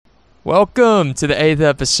Welcome to the 8th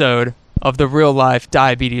episode of the Real Life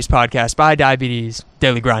Diabetes Podcast by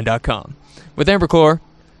DiabetesDailyGrind.com with Amber Clore,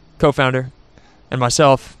 co-founder, and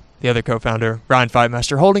myself, the other co-founder, Ryan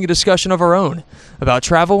Fightmaster, holding a discussion of our own about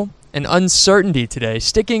travel and uncertainty today,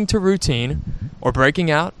 sticking to routine or breaking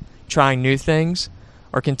out, trying new things,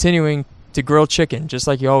 or continuing to grill chicken just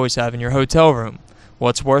like you always have in your hotel room.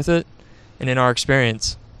 What's worth it? And in our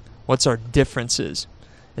experience, what's our differences?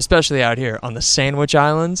 Especially out here on the Sandwich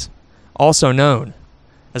Islands, also known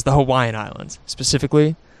as the Hawaiian Islands,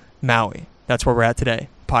 specifically Maui. That's where we're at today.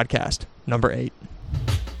 Podcast number 8.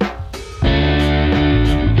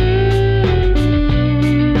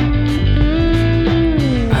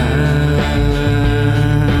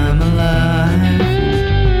 I'm alive.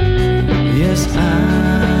 Yes,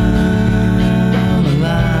 I'm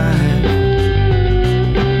alive.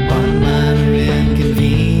 One minor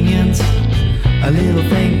inconvenience, a little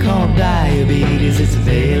thing called diabetes. It's a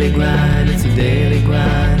daily grind, it's a daily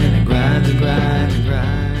grind, and it grinds and grinds and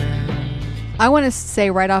grinds. I want to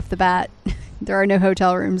say right off the bat, there are no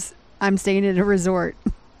hotel rooms. I'm staying at a resort.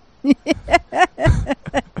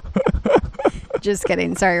 Just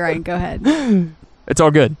kidding. Sorry, Ryan. Go ahead. It's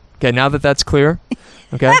all good. Okay, now that that's clear,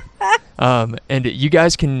 okay? And you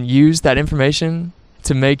guys can use that information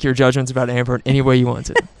to make your judgments about Amber in any way you want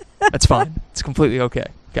to. That's fine. It's completely okay.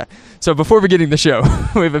 Okay. So before beginning the show,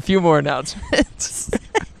 we have a few more announcements.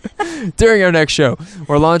 During our next show,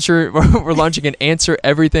 we're launching an Answer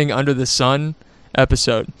Everything Under the Sun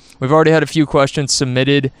episode. We've already had a few questions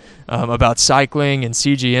submitted about cycling and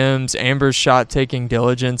CGMs, Amber's shot-taking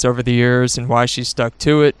diligence over the years and why she stuck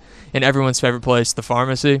to it, and everyone's favorite place, the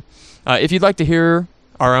pharmacy. If you'd like to hear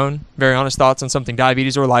our own very honest thoughts on something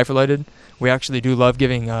diabetes or life-related, we actually do love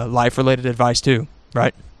giving life-related advice too,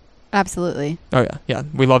 right? Absolutely. Oh, yeah.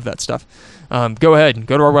 We love that stuff. Go ahead and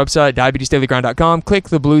go to our website, DiabetesDailyGrind.com. Click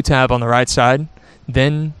the blue tab on the right side,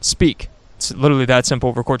 then speak. It's literally that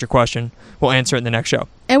simple. Record your question. We'll answer it in the next show.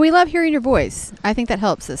 And we love hearing your voice. I think that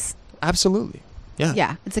helps us. Absolutely. Yeah.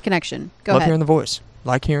 Yeah, it's a connection. Go Love ahead. hearing the voice.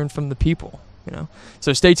 Like hearing from the people, you know.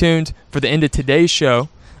 So stay tuned for the end of today's show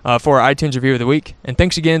for our iTunes review of the week. And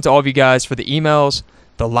thanks again to all of you guys for the emails,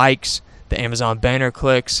 the likes, the Amazon banner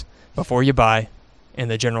clicks before you buy, and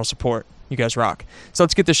the general support. You guys rock. So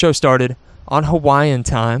let's get the show started on Hawaiian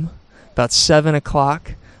time, about 7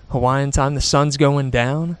 o'clock Hawaiian time. The sun's going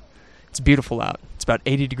down. It's beautiful out. It's about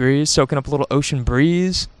 80 degrees, soaking up a little ocean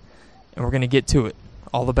breeze, and we're going to get to it.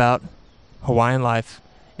 All about Hawaiian life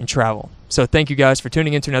and travel. So thank you guys for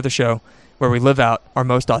tuning into another show where we live out our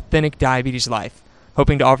most authentic diabetes life,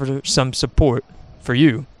 hoping to offer some support for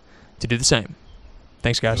you to do the same.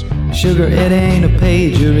 Thanks, guys. Sugar, it ain't a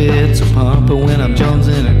pager, it's a pumper. When I'm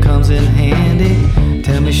jonesing, it comes in handy.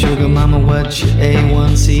 Tell me, sugar mama, what's your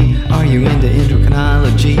A1C? Are you into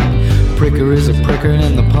endocrinology? Pricker is a pricker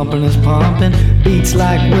and the pumping is pumping. Beats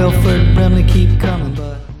like Wilford Brimley keep coming,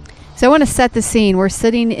 but... So I want to set the scene. We're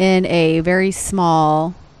sitting in a very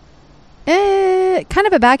small, kind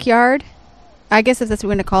of a backyard. I guess if that's what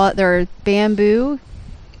we want to call it. There are bamboo,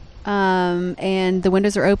 and the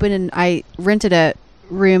windows are open, and I rented a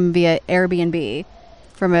room via Airbnb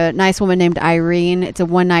from a nice woman named Irene. It's a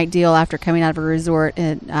one-night deal after coming out of a resort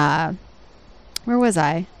in, where was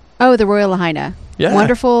I? Oh, the Royal Lahaina. Yeah.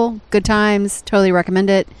 Wonderful, good times, totally recommend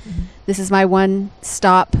it. This is my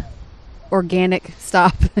one-stop, organic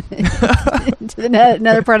stop to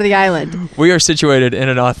another part of the island. We are situated in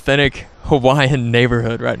an authentic Hawaiian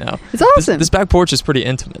neighborhood right now. It's awesome. This back porch is pretty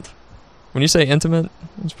intimate. When you say intimate,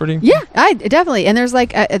 it's pretty... Yeah, I definitely. And there's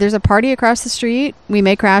there's a party across the street. We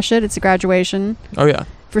may crash it. It's a graduation. Oh, yeah.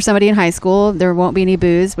 For somebody in high school. There won't be any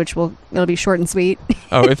booze, which it'll be short and sweet.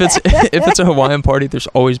 Oh, if it's a Hawaiian party, there's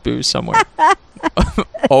always booze somewhere.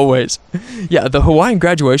 Always. Yeah, the Hawaiian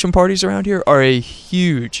graduation parties around here are a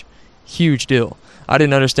huge deal. I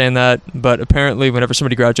didn't understand that, but apparently whenever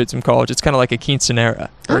somebody graduates from college, it's kind of like a quinceanera.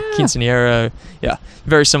 Quinceanera, yeah.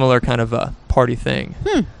 Very similar kind of party thing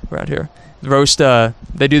around here. The roast,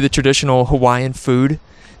 they do the traditional Hawaiian food.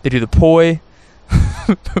 They do the poi.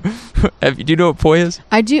 Do you know what poi is?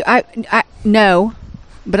 I do. I no,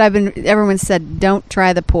 but everyone said don't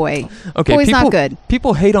try the poi. Okay, Poi's not good.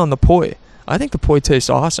 People hate on the poi. I think the poi tastes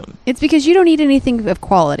awesome. It's because you don't eat anything of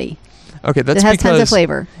quality. Okay, that's it has because tons of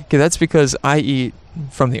flavor. Okay, that's because I eat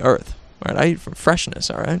from the earth. Right, I eat from freshness.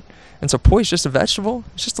 All right, and so poi is just a vegetable.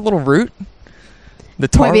 It's just a little root. The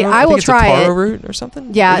taro. I will try the taro it. root or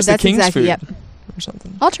something. Yeah, that's the king's exactly. Food yep. Or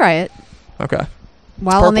something. I'll try it. Okay.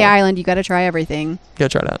 While on the island, you got to try everything.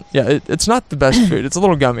 Gotta try that. Yeah, it's not the best food. It's a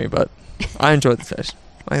little gummy, but I enjoy the taste.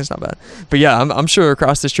 I think it's not bad. But yeah, I'm sure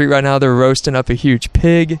across the street right now they're roasting up a huge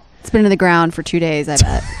pig. It's been in the ground for 2 days, I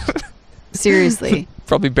bet. Seriously.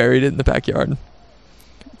 Probably buried it in the backyard.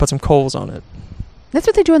 Put some coals on it. That's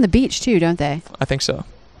what they do on the beach too, don't they? I think so.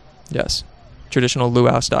 Yes. Traditional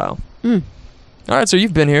luau style. Mm. All right, so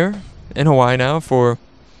you've been here in Hawaii now for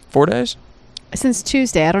 4 days? Since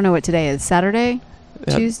Tuesday. I don't know what today is. Saturday?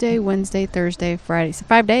 Yeah. Tuesday, Wednesday, Thursday, Friday. So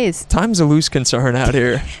 5 days. Time's a loose concern out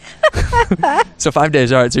here. So 5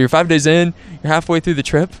 days. All right, so you're 5 days in. You're halfway through the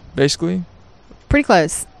trip, basically. Pretty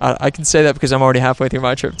close. I can say that because I'm already halfway through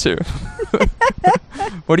my trip, too.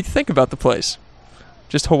 What do you think about the place?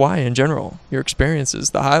 Just Hawaii in general. Your experiences,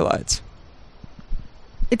 the highlights.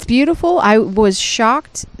 It's beautiful. I was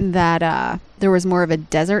shocked that there was more of a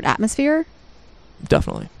desert atmosphere.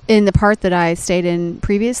 Definitely. In the part that I stayed in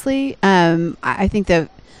previously. I think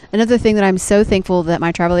another thing that I'm so thankful that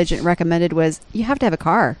my travel agent recommended was you have to have a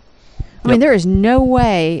car. I mean, there is no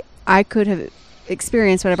way I could have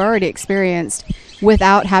experienced what I've already experienced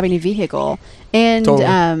without having a vehicle. And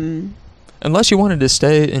Totally. Unless you wanted to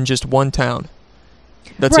stay in just one town.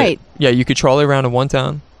 That's right. it. Yeah, you could trolley around in one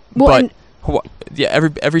town. Well, but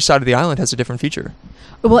every side of the island has a different feature.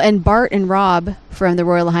 Well, and Bart and Rob from the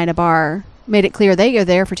Royal Lahaina Bar made it clear they go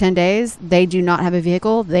there for 10 days. They do not have a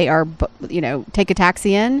vehicle. They are, take a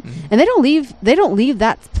taxi in, and they don't leave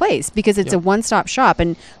that place because it's a one-stop shop.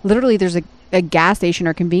 And literally there's a gas station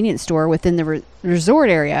or convenience store within the resort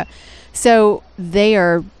area. So they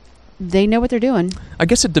know what they're doing. I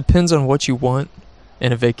guess it depends on what you want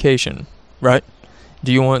in a vacation, right?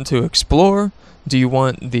 Do you want to explore? Do you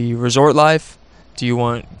want the resort life? Do you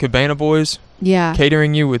want cabana boys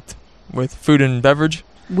catering you with food and beverage?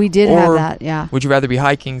 We did have that, yeah. Would you rather be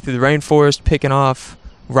hiking through the rainforest, picking off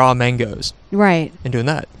raw mangoes? Right. And doing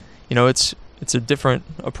that. It's a different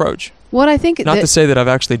approach. Well, I think not to say that I've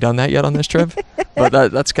actually done that yet on this trip, but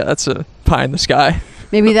that's a pie in the sky.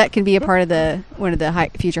 Maybe that can be a part of one of the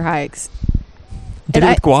future hikes. Did it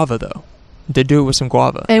with guava though. Did do it with some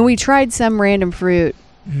guava. And we tried some random fruit.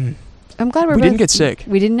 I'm glad we didn't get sick.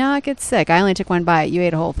 We did not get sick. I only took one bite. You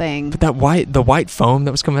ate a whole thing. But the white foam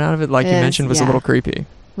that was coming out of it, like you mentioned, was a little creepy.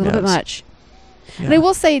 A little bit much. Yeah. And I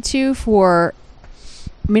will say too,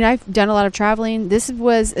 I've done a lot of traveling. This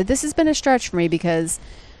has been a stretch for me because,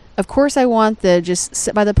 of course, I want to just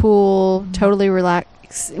sit by the pool, totally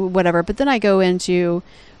relax, whatever. But then I go into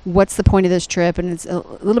what's the point of this trip, and it's a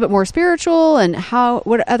little bit more spiritual, and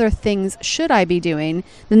what other things should I be doing?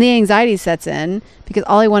 Then the anxiety sets in because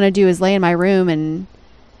all I want to do is lay in my room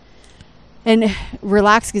and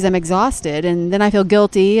relax because I'm exhausted, and then I feel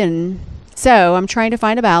guilty, and so I'm trying to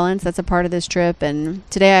find a balance. That's a part of this trip, and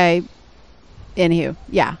today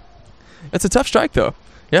yeah. It's a tough strike though.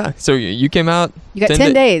 Yeah, so you came out. You got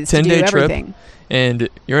 10 days to do everything. Trip, and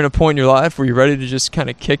you're in a point in your life where you're ready to just kind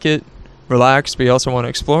of kick it, relax, but you also want to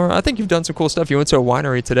explore. I think you've done some cool stuff. You went to a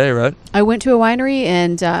winery today, right? I went to a winery,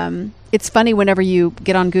 and it's funny whenever you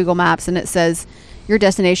get on Google Maps and it says your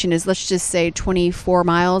destination is, let's just say 24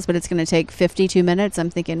 miles, but it's going to take 52 minutes. I'm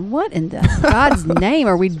thinking, what in the God's name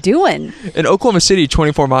are we doing? In Oklahoma City,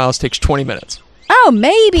 24 miles takes 20 minutes. Oh,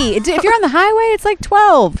 maybe. If you're on the highway, it's like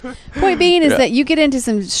 12. Point being is that you get into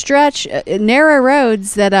some narrow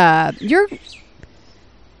roads that I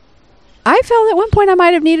felt at one point I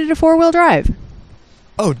might have needed a 4-wheel drive.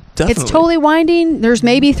 Oh, definitely. It's totally winding. There's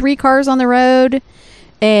maybe 3 cars on the road,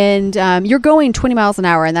 and you're going 20 miles an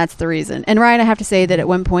hour, and that's the reason. And Ryan, I have to say that at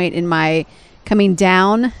one point in my coming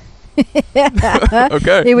down,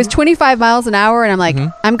 it was 25 miles an hour, and I'm like,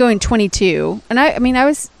 I'm going 22. And I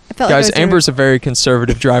felt guys, like Amber's a very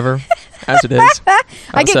conservative driver, as it is.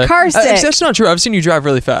 I get car sick. That's not true. I've seen you drive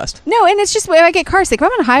really fast. No, and it's just I get car sick. If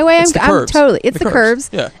I'm on a highway, I'm totally. It's the curves.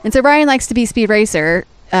 Yeah. And so Ryan likes to be speed racer.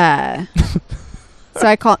 So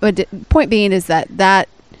I call. Point being is that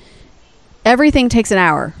everything takes an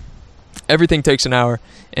hour. Everything takes an hour,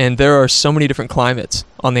 and there are so many different climates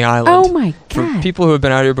on the island. Oh my God! For people who have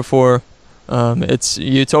been out here before,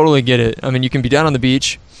 you totally get it. I mean, you can be down on the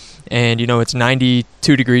beach, and it's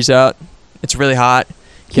 92 degrees out. It's really hot.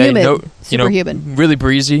 Humid. Super humid. Really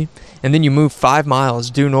breezy. And then you move 5 miles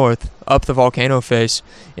due north up the volcano face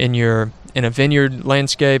in a vineyard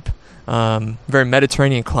landscape, very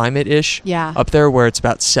Mediterranean climate-ish. Yeah. Up there where it's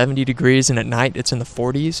about 70 degrees, and at night it's in the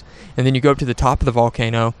 40s. And then you go up to the top of the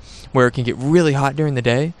volcano where it can get really hot during the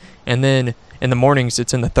day, and then in the mornings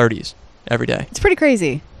it's in the 30s every day. It's pretty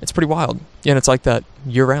crazy. It's pretty wild. Yeah, and it's like that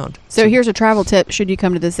year-round. So here's a travel tip should you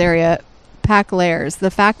come to this area. Pack layers. The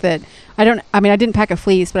fact that I didn't pack a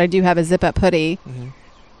fleece, but I do have a zip-up hoodie.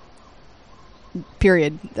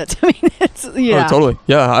 Period. It's Oh, totally.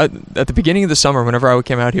 Yeah. At the beginning of the summer, whenever I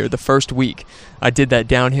came out here, the first week, I did that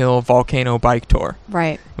downhill volcano bike tour.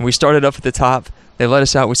 Right. And we started up at the top, They let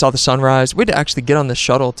us out. We saw the sunrise. We had to actually get on the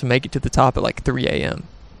shuttle to make it to the top at like 3 a.m.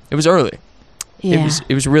 It was early. Yeah.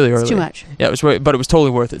 It was really early. It's too much. Yeah, but it was totally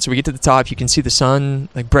worth it. So we get to the top. You can see the sun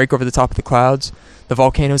like break over the top of the clouds. The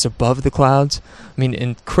volcanoes above the clouds. I mean,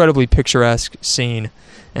 incredibly picturesque scene.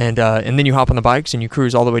 And then you hop on the bikes and you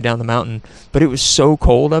cruise all the way down the mountain. But it was so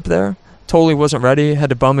cold up there. Totally wasn't ready. Had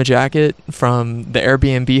to bum a jacket from the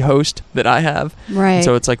Airbnb host that I have. Right. And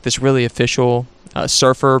so it's like this really official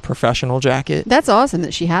surfer professional jacket. That's awesome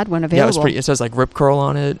that she had one available. Yeah, it was pretty. It says like Rip Curl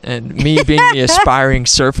on it, and me being the aspiring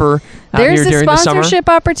surfer out There's here a during the summer. sponsorship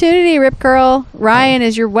opportunity, Rip Curl. Ryan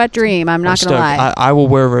is your wet dream. I'm not gonna lie. I will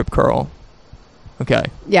wear Rip Curl. Okay.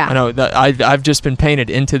 Yeah. I know that I've just been painted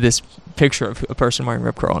into this picture of a person wearing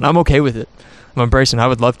Rip Curl, and I'm okay with it. I'm embracing it. I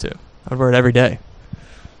would love to. I'd wear it every day.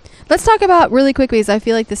 Let's talk about really quickly, because I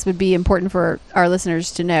feel like this would be important for our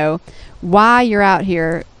listeners to know why you're out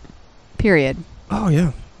here. Period. Oh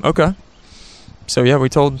yeah. Okay. So yeah, we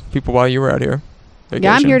told people why you were out here.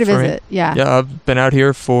 Yeah, I'm here to for me. visit. Yeah. Yeah, I've been out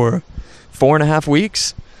here for 4.5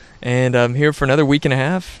 weeks, and I'm here for another week and a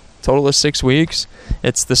half. Total of 6 weeks.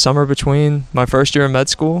 It's the summer between my first year in med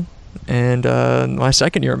school and my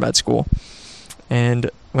second year in med school. And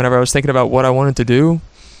whenever I was thinking about what I wanted to do,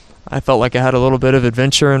 I felt like I had a little bit of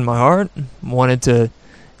adventure in my heart. Wanted to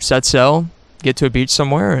set sail, get to a beach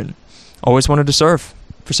somewhere, and always wanted to surf.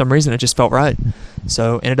 For some reason, it just felt right.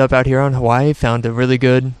 So ended up out here on Hawaii, found a really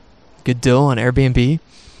good deal on Airbnb,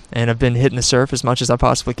 and I've been hitting the surf as much as I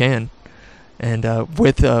possibly can. And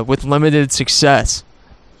with limited success,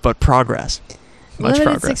 but progress. Much Limited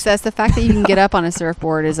progress. success. The fact that you can get up on a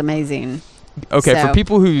surfboard is amazing. Okay, So- for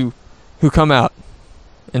people who come out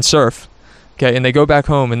and surf, okay, and they go back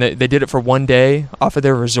home and they did it for one day off of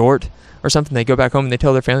their resort or something, they go back home and they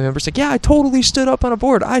tell their family members, like, yeah, I totally stood up on a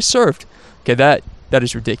board. I surfed. Okay, that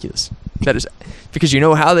is ridiculous. That is because you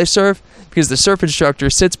know how they surf? Because the surf instructor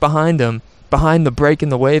sits behind them, behind the break in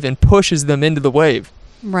the wave, and pushes them into the wave.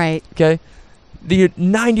 Right. Okay? The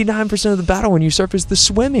 99% of the battle when you surf is the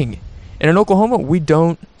swimming. And in Oklahoma, we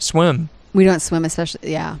don't swim. We don't swim,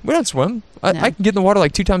 especially. Yeah. We don't swim. No. I can get in the water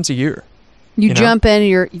like 2 times a year. You know? jump in.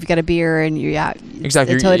 You've got a beer, and you're yeah.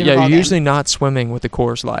 Exactly. It's a totally different You're ballgame. usually not swimming with the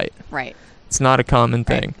Coors Light. Right. It's not a common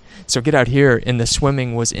thing. Right. So get out here, and the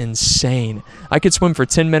swimming was insane. I could swim for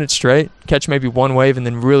 10 minutes straight, catch maybe one wave, and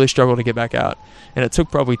then really struggle to get back out. And it took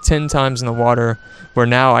probably 10 times in the water, where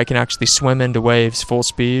now I can actually swim into waves full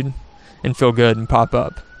speed and feel good and pop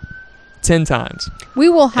up. 10 times. We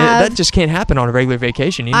will And have. that just can't happen on a regular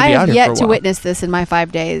vacation. You need to I be out have here yet for a to while. witness this in my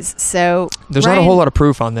 5 days. So There's not a Ryan- whole lot of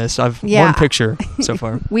proof on this. I've Yeah. one picture so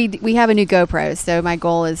far. We have a new GoPro, so my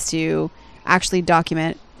goal is to actually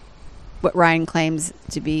document what Ryan claims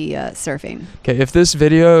to be surfing. Okay, if this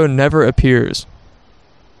video never appears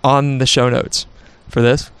on the show notes for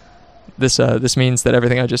this means that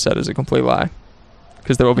everything I just said is a complete lie,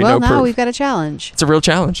 because there will be Well, no now proof. we've got a challenge. It's a real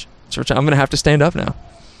challenge. I'm going to have to stand up now.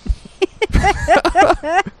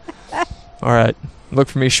 All right. Look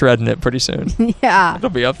for me shredding it pretty soon. Yeah. It'll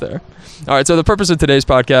be up there. All right. So the purpose of today's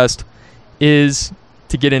podcast is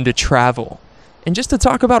to get into travel and just to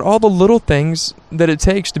talk about all the little things that it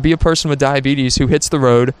takes to be a person with diabetes who hits the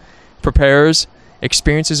road, prepares,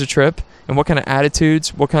 experiences a trip, and what kind of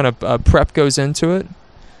attitudes, what kind of prep goes into it.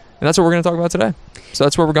 And that's what we're going to talk about today. So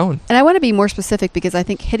that's where we're going. And I want to be more specific because I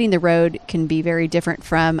think hitting the road can be very different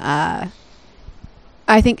from.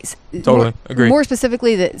 I think Totally. Agree. More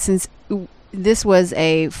specifically, that since this was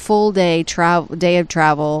a full day of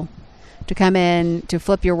travel, to come in to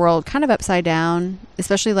flip your world kind of upside down,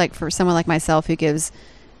 especially like for someone like myself who gives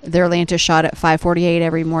their Atlanta shot at 5:48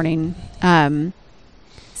 every morning.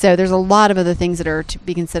 So there's a lot of other things that are to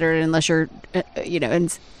be considered unless you're,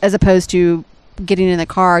 and as opposed to getting in the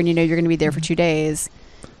car and you're going to be there for 2 days.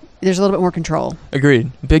 There's a little bit more control.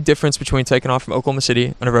 Agreed. Big difference between taking off from Oklahoma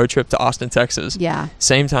City on a road trip to Austin, Texas. Yeah.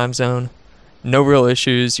 Same time zone. No real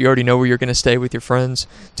issues. You already know where you're going to stay with your friends.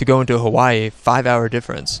 To go into Hawaii, 5-hour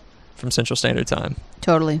difference from Central Standard Time.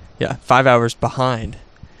 Totally. Yeah, 5 hours behind.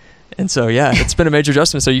 And so, yeah, it's been a major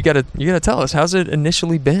adjustment. So you gotta tell us, how's it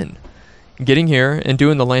initially been getting here and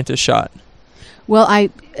doing the Lantis shot? Well, there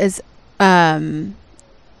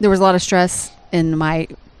was a lot of stress in my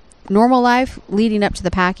normal life leading up to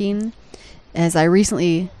the packing, as I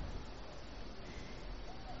recently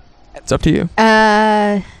It's up to you.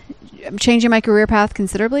 I'm changing my career path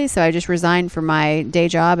considerably, so I just resigned from my day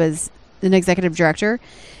job as an executive director.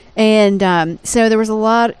 And so there was a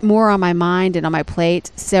lot more on my mind and on my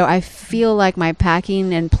plate. So I feel like my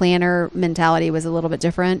packing and planner mentality was a little bit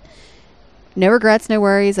different. No regrets, no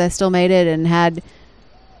worries. I still made it, and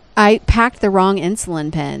I packed the wrong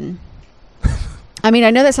insulin pen. I mean,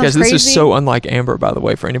 I know that sounds Guys, crazy. this is so unlike Amber, by the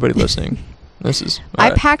way, for anybody listening. This is. I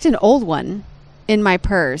alright. packed an old one in my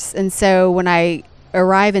purse, and so when I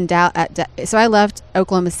arrive in so I left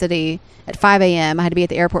Oklahoma City at 5 a.m. I had to be at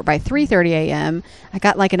the airport by 3:30 a.m. I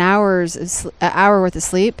got like an hour worth of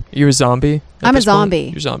sleep. You a zombie? at I'm a this point? zombie.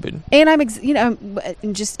 You're zombie. And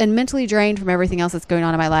I'm just mentally drained from everything else that's going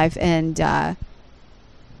on in my life. And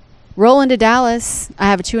roll into Dallas. I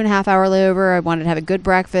have a 2.5 hour layover. I wanted to have a good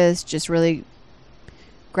breakfast, just really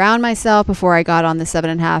ground myself before I got on the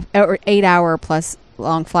 7.5 or 8 hour plus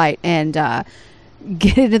long flight. And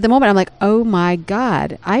get into the moment. I'm like, oh my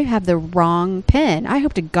God, I have the wrong pen. I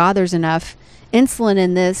hope to God there's enough insulin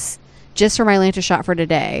in this just for my Lantus shot for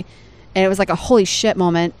today. And it was like a holy shit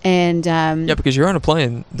moment. And Yeah, because you're on a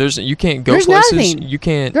plane. You can't go there's places. nothing. You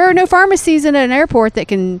can't. There are no pharmacies in an airport that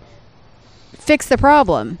can fix the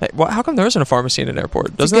problem. Hey, how come there isn't a pharmacy in an airport?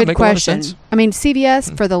 It's Doesn't a that good make question. a lot of sense? I mean,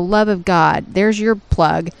 CVS, for the love of God, there's your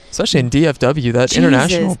plug. Especially in DFW, that Jesus.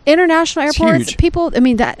 international. International It's airports, huge. people, I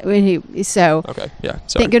mean, so Okay, yeah.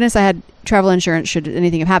 Sorry. thank goodness I had travel insurance should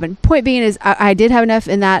anything have happened. Point being is I did have enough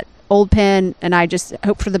in that old pen, and I just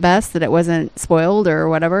hoped for the best that it wasn't spoiled or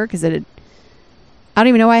whatever, because I don't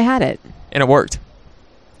even know why I had it. And it worked.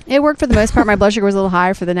 It worked for the most part. My blood sugar was a little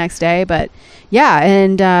high for the next day, but yeah,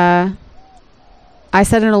 and I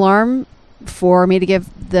set an alarm for me to give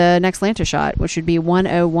the next Lantus shot, which would be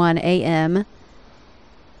 1:01 a.m.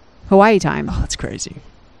 Hawaii time. Oh, that's crazy.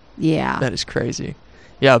 Yeah. That is crazy.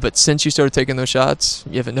 Yeah, but since you started taking those shots,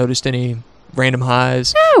 you haven't noticed any random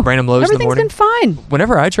highs, No, random lows in the everything's morning? been fine.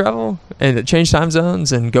 Whenever I travel and change time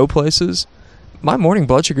zones and go places, my morning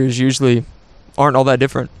blood sugars usually aren't all that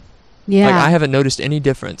different. Yeah. Like, I haven't noticed any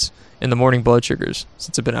difference in the morning blood sugars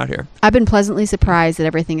since I've been out here. I've been pleasantly surprised that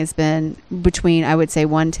everything has been between, I would say,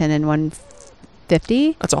 110 and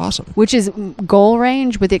 150, That's awesome. which is goal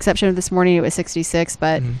range, with the exception of this morning, it was 66,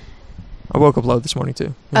 but Mhm. I woke up low this morning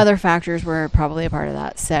too. Yeah. other factors were probably a part of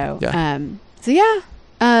that. So, Yeah. yeah.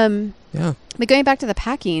 Yeah. But going back to the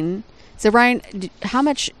packing, so Ryan, how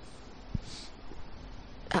much?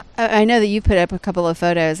 I know that you put up a couple of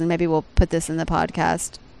photos, and maybe we'll put this in the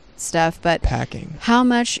podcast stuff. But Packing. how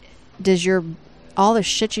much does all the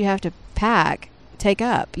shit you have to pack take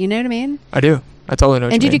up? You know what I mean? I do. I totally know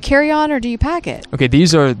what And you do you mean. carry on or do you pack it? Okay,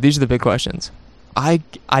 these are the big questions. I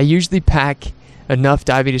usually pack enough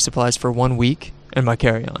diabetes supplies for 1 week in my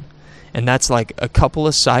carry-on, and that's like a couple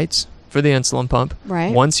of sites for the insulin pump,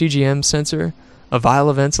 Right. one CGM sensor, a vial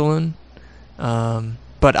of insulin,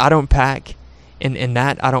 but I don't pack in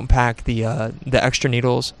that. I don't pack the extra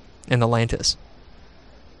needles and the Lantus,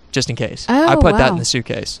 just in case. Oh, I put that in wow. the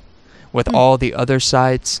suitcase with all the other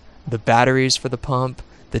sites, the batteries for the pump,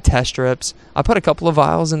 the test strips. I put a couple of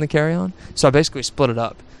vials in the carry-on, so I basically split it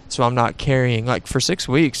up. So I'm not carrying, like, for 6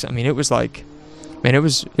 weeks. I mean, it was like, man, it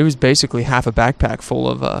was basically half a backpack full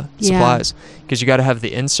of Yeah. supplies, because you got to have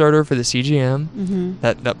the inserter for the CGM, Mm-hmm.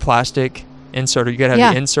 that plastic inserter. You got to have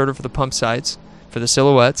Yeah. the inserter for the pump sites, for the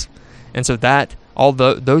silhouettes, and so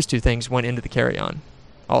those two things went into the carry-on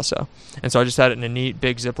also. And so I just had it in a neat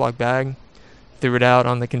big Ziploc bag, threw it out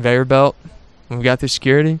on the conveyor belt when we got through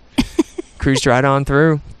security, cruised right on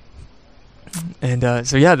through. And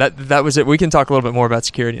so yeah, that was it. We can talk a little bit more about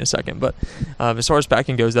security in a second, but as far as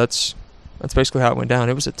packing goes, that's basically how it went down.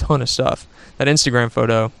 It was a ton of stuff. That Instagram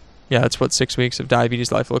photo, yeah, that's what 6 weeks of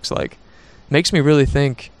diabetes life looks like. Makes me really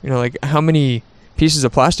think, like, how many pieces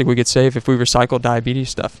of plastic we could save if we recycled diabetes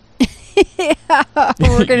stuff. Yeah,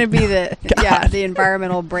 we're going to be the God. the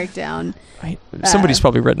environmental breakdown. Somebody's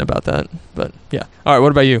probably written about that, but yeah. All right,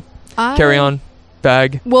 what about you? Carry on,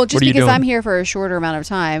 bag. Well, just what are you because doing? I'm here for a shorter amount of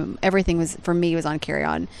time, everything was on carry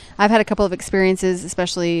on. I've had a couple of experiences,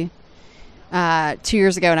 especially 2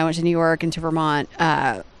 years ago when I went to New York and to Vermont.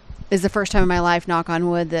 Is the first time in my life, knock on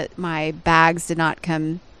wood, that my bags did not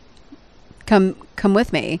come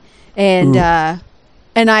with me, and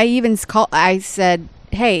I even I said,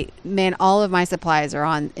 hey man, all of my supplies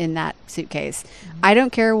are in that suitcase. I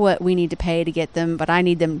don't care what we need to pay to get them, but I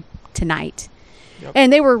need them tonight. Yep.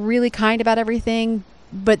 And they were really kind about everything,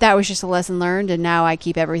 but that was just a lesson learned, and now I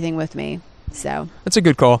keep everything with me. So That's a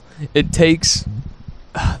good call. It takes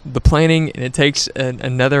the planning, and it takes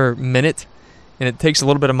another minute, and it takes a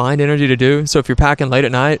little bit of mind energy to do. So if you're packing late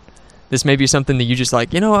at night, this may be something that you just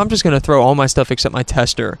like, I'm just going to throw all my stuff except my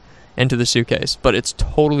tester into the suitcase. But it's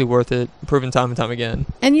totally worth it, proven time and time again.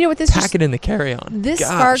 and you know what, this Pack it in the carry-on. This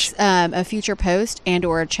Gosh. sparks a future post and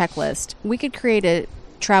or a checklist. We could create a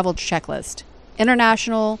travel checklist.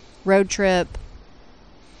 International, road trip,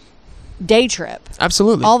 day trip.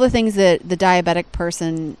 Absolutely. All the things that the diabetic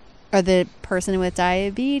person Or the person with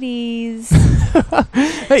diabetes.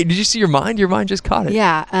 Hey, did you see your mind? Your mind just caught it.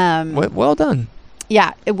 Yeah. Well done.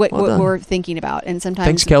 Yeah. What Well done. we're thinking about. And sometimes.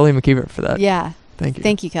 Thanks, Kelly McKeever, for that. Yeah. Thank you.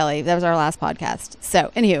 Thank you, Kelly. That was our last podcast.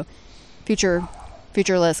 So, anywho, future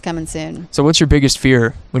list coming soon. So what's your biggest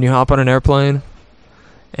fear when you hop on an airplane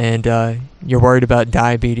and you're worried about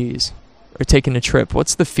diabetes or taking a trip?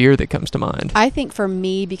 What's the fear that comes to mind? I think for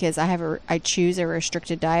me, because I choose a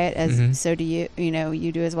restricted diet, as so do you.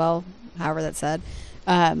 You do as well. However that's said.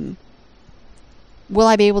 Will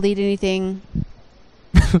I be able to eat anything?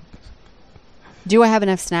 Do I have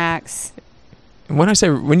enough snacks?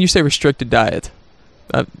 When you say restricted diet,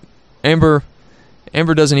 Amber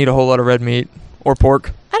doesn't eat a whole lot of red meat or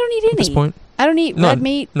pork. I don't eat any. At this point, I don't eat red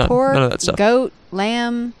meat, pork, none of that stuff. Goat,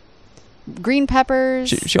 lamb, green peppers.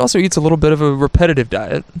 She also eats a little bit of a repetitive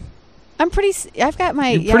diet. I've got my.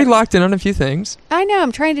 You're pretty locked in on a few things. I know.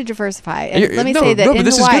 I'm trying to diversify. And let me say that in but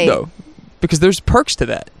this Hawaii, is good though, because there's perks to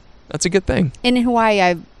that. That's a good thing. In Hawaii,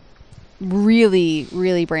 I've really,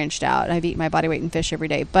 really branched out. I've eaten my body weight in fish every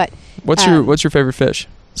day. But what's your favorite fish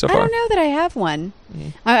so far? I don't know that I have one.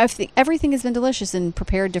 I think everything has been delicious and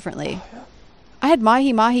prepared differently. I had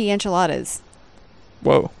mahi enchiladas.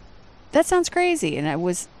 Whoa. That sounds crazy, and I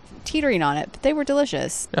was teetering on it, but they were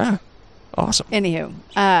delicious. Yeah. Awesome. Anywho.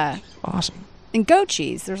 Awesome. And goat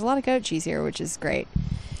cheese. There's a lot of goat cheese here, which is great.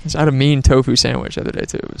 I had a mean tofu sandwich the other day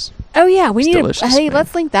too. It was we need delicious, hey, man.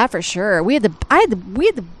 let's link that for sure. We had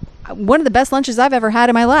the one of the best lunches I've ever had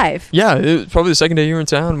in my life. Yeah, it was probably the second day you were in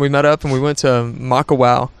town. We met up and we went to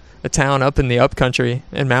Makawao, a town up in the upcountry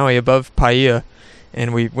in Maui above Paia,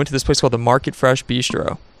 and we went to this place called the Market Fresh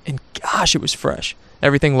Bistro. And gosh, it was fresh.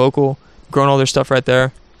 Everything local, growing all their stuff right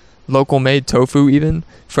there. Local made tofu even.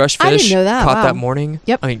 Fresh fish. I didn't know that. Caught Wow. that morning.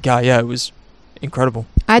 Yep. I mean, God, yeah, it was incredible.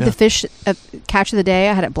 I had the fish catch of the day.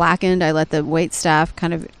 I had it blackened. I let the wait staff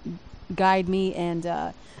kind of guide me, and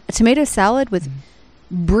a tomato salad with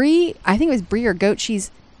brie. I think it was brie or goat cheese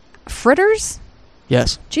fritters.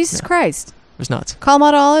 Yes. Jesus Christ. It was nuts.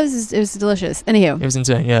 Kalamata olives. It was delicious. Anywho. It was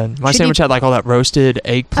insane, yeah. My Should sandwich had like all that roasted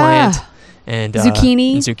eggplant and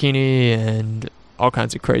zucchini and all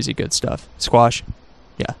kinds of crazy good stuff. Squash.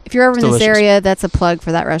 Yeah. If you're ever in this delicious. area, that's a plug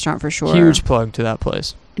for that restaurant for sure. Huge plug to that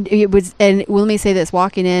place. It was, and let me say this: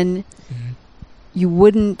 walking in, you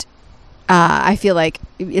wouldn't. I feel like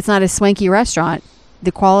it's not a swanky restaurant.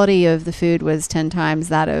 The quality of the food was 10 times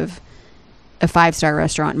that of a 5-star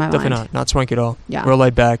restaurant in my Definitely mind. not swanky at all. Yeah. Real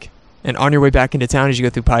laid back. And on your way back into town, as you go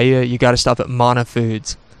through Paia, you got to stop at Mana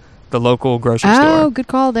Foods, the local grocery store. Oh, good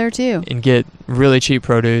call there too. And get really cheap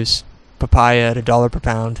produce, papaya at $1 per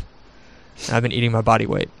pound. I've been eating my body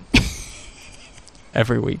weight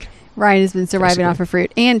every week. Ryan has been surviving off of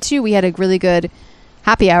fruit. And two, we had a really good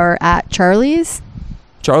happy hour at Charlie's.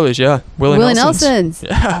 Charlie's, yeah. Willie Nelson's.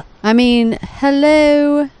 Yeah. I mean,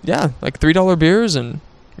 hello. Yeah, like $3 beers and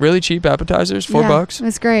really cheap appetizers, $4. It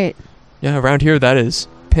was great. Yeah, around here that is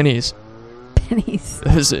pennies. Pennies.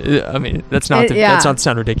 I mean, that's not to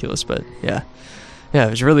sound ridiculous, but yeah. Yeah,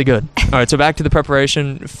 it was really good. All right, so back to the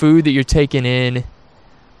preparation. Food that you're taking in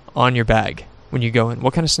on your bag when you go in.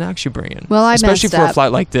 What kind of snacks you bring in? Well, especially messed for up. a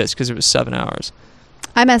flight like this, because it was 7 hours.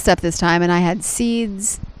 I messed up this time, and I had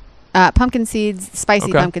seeds, pumpkin seeds,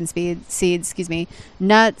 spicy pumpkin seeds,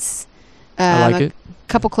 nuts, I like it.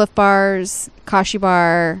 couple Cliff Bars, Kashi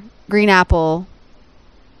bar, green apple.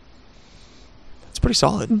 It's pretty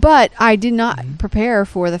solid. But I did not prepare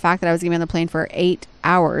for the fact that I was going to be on the plane for 8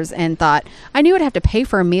 hours, and thought I knew I'd have to pay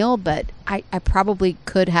for a meal, but I probably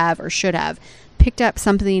could have or should have picked up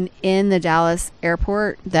something in the Dallas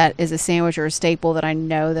airport that is a sandwich or a staple that I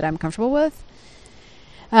know that I'm comfortable with,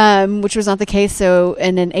 which was not the case. So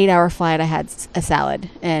in an 8-hour flight, I had a salad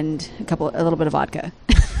and a little bit of vodka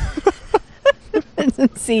and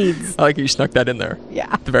some seeds. I like how you snuck that in there. Yeah.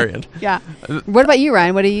 At the very end. Yeah. What about you,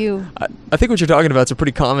 Ryan? What do you? I think what you're talking about is a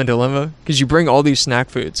pretty common dilemma, because you bring all these snack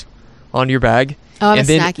foods onto your bag. Oh, I'm and a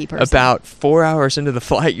then snacky person. About 4 hours into the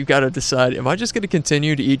flight, you got to decide, am I just going to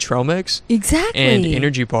continue to eat trail mix Exactly. and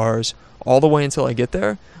energy bars all the way until I get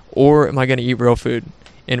there? Or am I going to eat real food?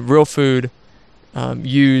 And real food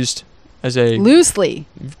used as a... Loosely.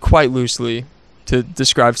 Quite loosely to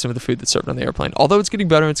describe some of the food that's served on the airplane. Although it's getting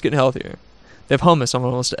better and it's getting healthier. They have hummus on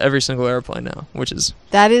almost every single airplane now, which is...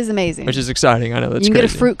 That is amazing. Which is exciting. I know that's crazy. You can crazy.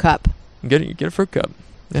 get a fruit cup. Get a fruit cup.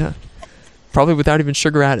 Yeah. Probably without even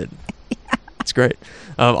sugar added. Yeah. It's great.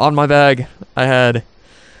 On my bag, I had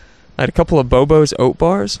a couple of Bobo's oat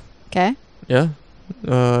bars. Okay. Yeah.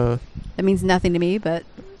 That means nothing to me, but...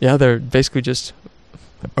 Yeah, they're basically just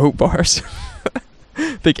oat bars.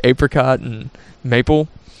 Think apricot and maple.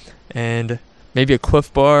 And maybe a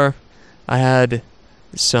Cliff Bar. I had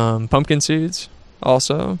some pumpkin seeds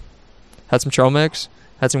also, had some trail mix,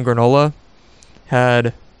 had some granola,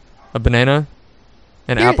 had a banana,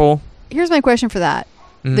 an apple. Here's my question for that.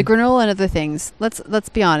 Mhm. The granola and other things. Let's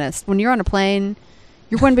be honest. When you're on a plane,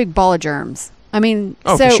 you're one big ball of germs. I mean,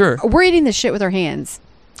 Oh, so for sure. we're eating this shit with our hands.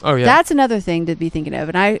 Oh, yeah. That's another thing to be thinking of.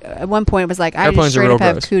 And I, at one point, was like, I Airplanes just are straight real up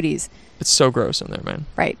have gross. cooties. It's so gross in there, man.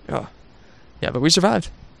 Right. Oh. Yeah, but we survived.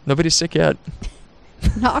 Nobody's sick yet.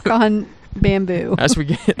 Knock on bamboo. As we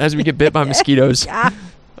get bit by mosquitoes Yeah.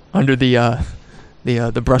 under the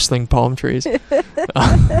bristling palm trees.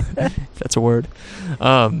 That's a word.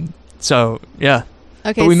 So yeah.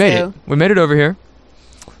 Okay, But we made so it. We made it over here,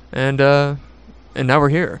 and now we're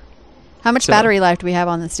here. how much So- battery life do we have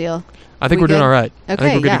on this deal? I think We we're doing good? all right. I Okay,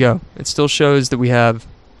 think we're good yeah. to go. It still shows that we have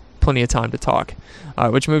plenty of time to talk,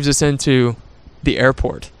 which moves us into the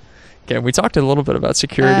airport. Okay, we talked a little bit about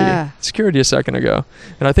security a second ago,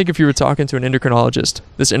 and I think if you were talking to an endocrinologist,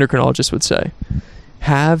 this endocrinologist would say,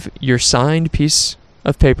 have your signed piece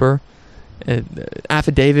of paper, an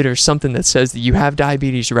affidavit or something that says that you have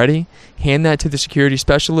diabetes ready. Hand that to the security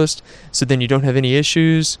specialist, so then you don't have any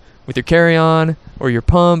issues with your carry-on or your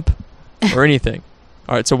pump or anything.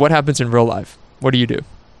 All right, so what happens in real life? What do you do?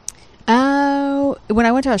 Oh, when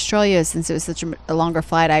I went to Australia, since it was such a longer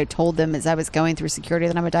flight, I told them as I was going through security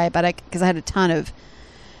that I'm a diabetic because I had a ton of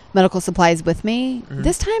medical supplies with me. Mhm.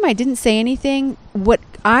 This time I didn't say anything. What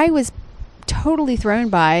I was totally thrown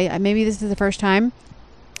by, maybe this is the first time,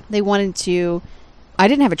 I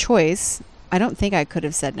didn't have a choice. I don't think I could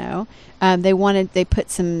have said no. They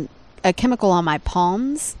put a chemical on my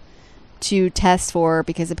palms to test for,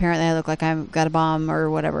 because apparently I look like I've got a bomb or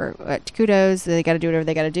whatever. Kudos, they got to do whatever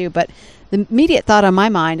they got to do. But the immediate thought on my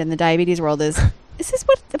mind in the diabetes world is this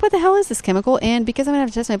what the hell is this chemical? And because I'm going to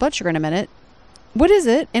have to test my blood sugar in a minute, what is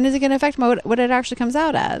it? And is it going to affect what it actually comes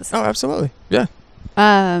out as? Oh, absolutely. Yeah.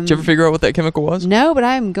 Did Did you ever figure out what that chemical was? No, but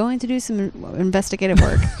I'm going to do some investigative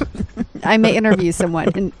work. I may interview someone.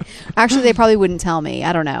 And actually, they probably wouldn't tell me.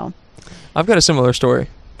 I don't know. I've got a similar story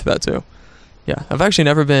to that too. Yeah, I've actually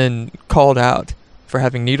never been called out for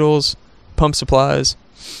having needles, pump supplies,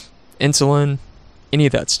 insulin, any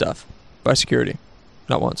of that stuff by security.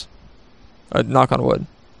 Not once. Knock on wood.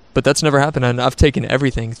 But that's never happened, and I've taken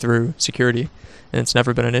everything through security, and it's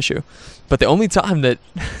never been an issue. But the only time that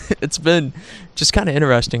it's been just kind of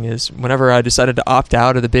interesting is whenever I decided to opt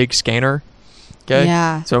out of the big scanner. Okay?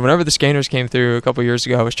 Yeah. So whenever the scanners came through a couple years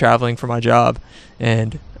ago, I was traveling for my job,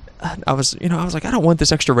 and I was like, I don't want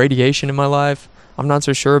this extra radiation in my life. I'm not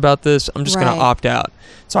so sure about this. I'm just going Right. to opt out.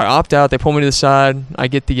 So I opt out. They pull me to the side. I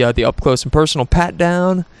get the up close and personal pat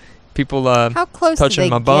down. People How close touching do they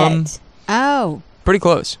my bum. get? Oh. Pretty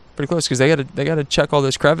close, because they gotta check all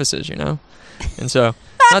those crevices, and so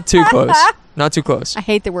not too close, not too close. I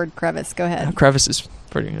hate the word crevice. Go ahead. Crevice is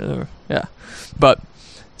pretty, yeah. But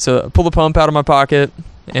so I pull the pump out of my pocket,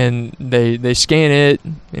 and they scan it,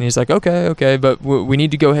 and he's like, okay, but we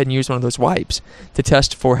need to go ahead and use one of those wipes to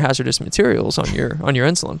test for hazardous materials on your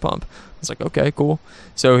insulin pump. It's like, okay, cool.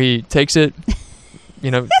 So he takes it,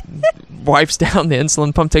 wipes down the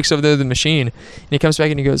insulin pump, takes over the machine, and he comes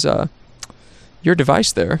back and he goes, your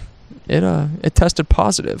device there, it tested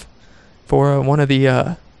positive for one of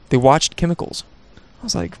the watched chemicals. I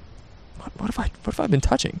was like, what have I been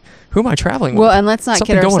touching? Who am I traveling with? Well, and let's not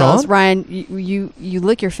Something kid going ourselves, on? Ryan. You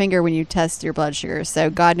lick your finger when you test your blood sugar, so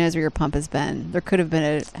God knows where your pump has been. There could have been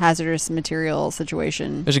a hazardous material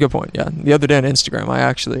situation. There's a good point. Yeah, the other day on Instagram, I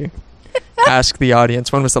actually asked the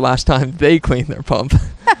audience when was the last time they cleaned their pump,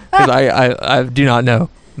 because I do not know,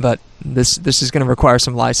 but this is going to require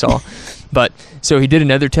some Lysol. But so he did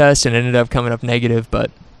another test and ended up coming up negative,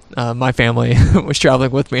 but my family was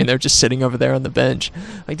traveling with me, and they're just sitting over there on the bench.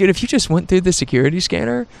 Like, dude, if you just went through the security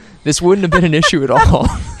scanner, this wouldn't have been an issue at all.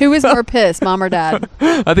 Who was more pissed, mom or dad?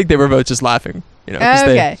 I think they were both just laughing, 'cause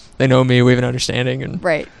Okay. they know me, we have an understanding, and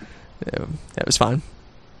Right. it was fine.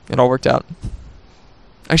 It all worked out.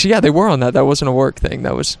 Actually, yeah, they were on that. That wasn't a work thing.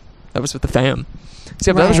 That was with the fam.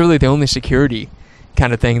 See, that was Right. really the only security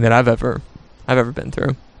kind of thing that I've ever been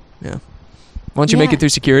through. Yeah. Once you make Yeah. it through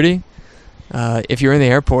security, if you're in the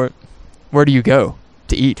airport, where do you go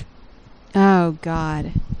to eat? Oh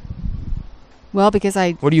God. Well, because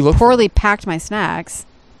I What do you look poorly packed my snacks.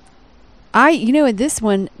 In this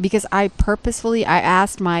one, because I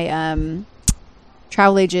asked my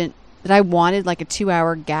travel agent that I wanted like a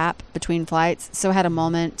 2-hour gap between flights, so I had a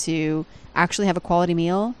moment to actually have a quality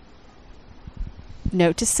meal.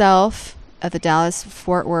 Note to self, at the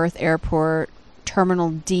Dallas-Fort Worth Airport, Terminal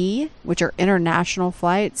D, which are international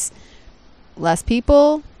flights, less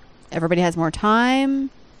people, everybody has more time.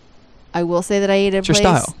 I will say that I ate at a It's your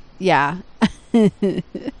place. style. Yeah.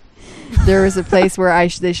 There was a place where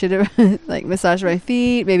they should have like massaged my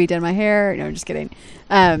feet, maybe done my hair. No, I'm just kidding.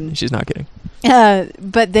 She's not kidding.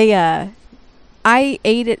 But I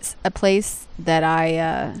ate at a place that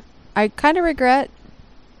I kind of regret.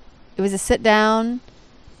 It was a sit down.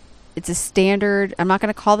 It's a standard. I'm not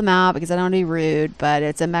going to call them out because I don't want to be rude, but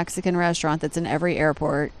it's a Mexican restaurant that's in every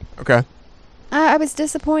airport. Okay. I was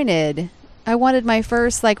disappointed. I wanted my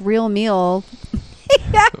first like real meal.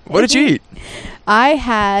 What did you eat? I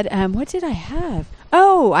had what did I have?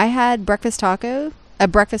 Oh, I had a breakfast taco.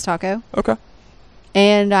 Okay.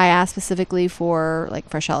 And I asked specifically for like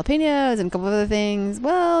fresh jalapenos and a couple of other things.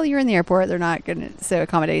 Well, you're in the airport. They're not going to so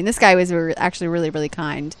accommodating. This guy was actually really, really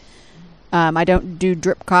kind. I don't do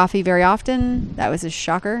drip coffee very often. That was a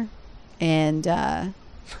shocker. And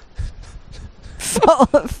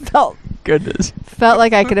felt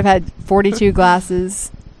like I could have had 42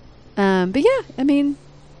 glasses. But yeah, I mean,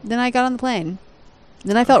 then I got on the plane.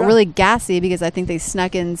 Then I felt really gassy because I think they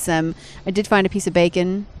snuck in I did find a piece of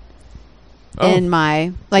bacon in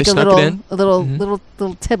my, like a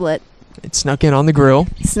little tiblet. It snuck in on the grill.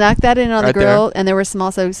 Snuck that in on the grill. There. And there were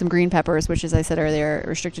also some green peppers, which, as I said earlier,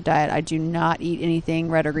 restricted diet. I do not eat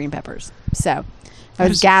anything red or green peppers. So I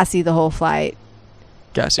was gassy the whole flight.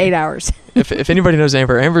 Gassy. 8 hours. if anybody knows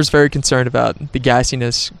Amber's very concerned about the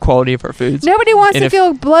gassiness quality of our foods. Nobody wants to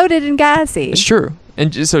feel bloated and gassy. It's true.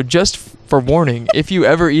 And so just for warning, if you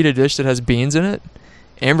ever eat a dish that has beans in it,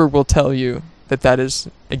 Amber will tell you that is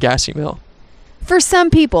a gassy meal. For some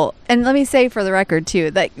people, and let me say for the record too,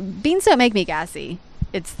 that beans don't make me gassy.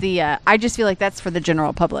 It's I just feel like that's for the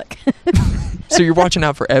general public. So you're watching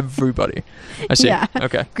out for everybody. I see. Yeah.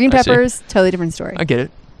 Okay. Green peppers, totally different story. I get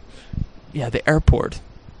it. Yeah, the airport.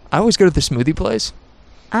 I always go to the smoothie place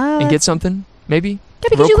and get something, maybe. Yeah,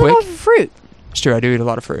 because you love fruit. It's true, I do eat a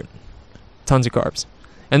lot of fruit. Tons of carbs.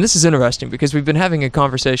 And this is interesting because we've been having a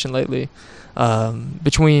conversation lately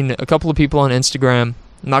between a couple of people on Instagram.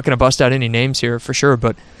 I'm not going to bust out any names here for sure,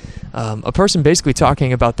 but a person basically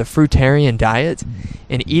talking about the fruitarian diet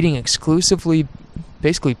and eating exclusively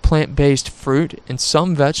basically plant-based fruit and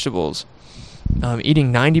some vegetables,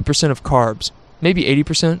 eating 90% of carbs, maybe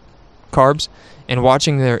 80% carbs, and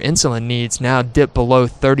watching their insulin needs now dip below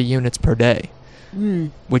 30 units per day,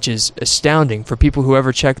 which is astounding for people who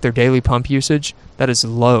ever check their daily pump usage. That is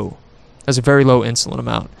low. That's a very low insulin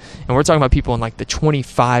amount. And we're talking about people in like the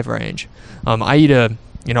 25 range. I eat a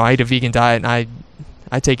vegan diet, and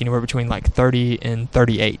I take anywhere between like 30 and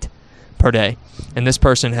 38 per day. And this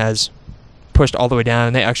person has pushed all the way down,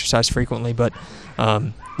 and they exercise frequently, but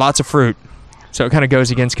lots of fruit. So it kind of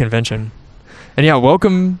goes against convention. And yeah,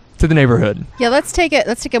 welcome to the neighborhood. Yeah, let's take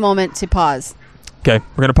a moment to pause. Okay,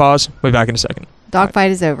 we're gonna pause. We'll be back in a second.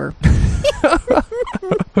 Dogfight is over.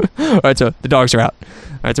 All right, so the dogs are out.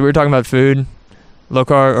 All right, so we were talking about food, low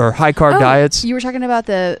carb or high carb diets. You were talking about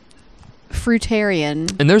the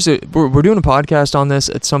fruitarian. And we're doing a podcast on this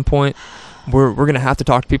at some point. We're gonna have to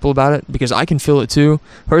talk to people about it because I can feel it too.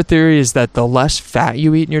 Her theory is that the less fat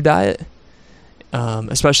you eat in your diet,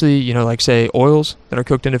 especially, like say oils that are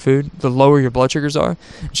cooked into food, the lower your blood sugars are.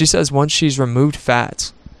 She says once she's removed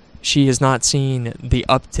fats, she has not seen the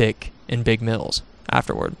uptick in big meals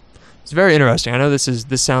afterward. It's very interesting. I know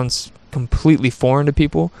this sounds completely foreign to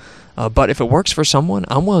people, but if it works for someone,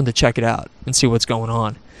 I'm willing to check it out and see what's going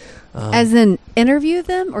on. As in interview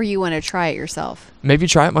them, or you want to try it yourself? Maybe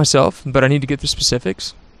try it myself, but I need to get the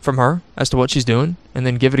specifics from her as to what she's doing, and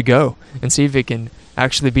then give it a go and see if it can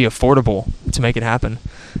actually be affordable to make it happen.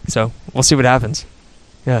 So we'll see what happens.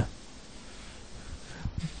 Yeah,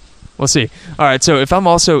 we'll see. All right, so if I'm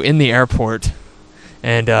also in the airport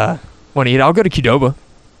and want to eat, I'll go to Qdoba.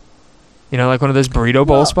 Like one of those burrito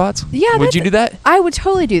bowl spots. Yeah, would you do that? I would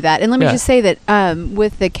totally do that. And let me just say that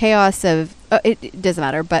with the chaos of it doesn't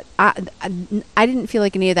matter, but I didn't feel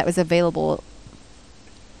like any of that was available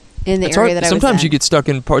in the area that I was in. Sometimes you get stuck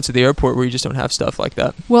in parts of the airport where you just don't have stuff like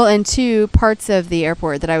that. Well, and two parts of the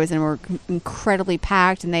airport that I was in were incredibly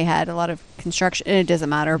packed, and they had a lot of construction. And it doesn't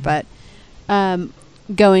matter, but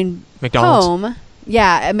going McDonald's. home,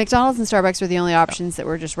 McDonald's and Starbucks were the only options that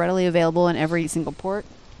were just readily available in every single port.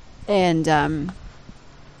 And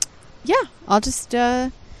I'll just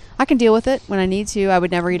I can deal with it when I need to. I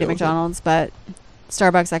would never eat at McDonald's, but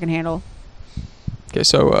Starbucks I can handle. Okay,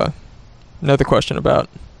 so another question about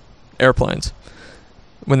airplanes.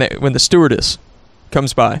 When the stewardess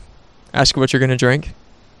comes by, ask you what you're going to drink.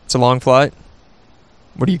 It's a long flight.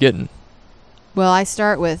 What are you getting? Well, I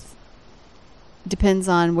start with depends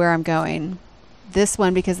on where I'm going. This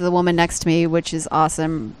one because of the woman next to me, which is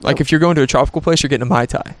awesome. Like if you're going to a tropical place, you're getting a Mai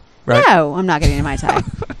Tai, right? No, I'm not getting a Mai Tai.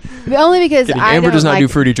 But only because Kidding. I Amber don't does not like, do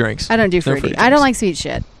fruity drinks. I don't do No fruity. fruity I don't drinks. like sweet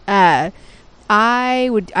shit.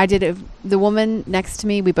 I did it. The woman next to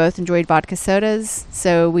me, we both enjoyed vodka sodas,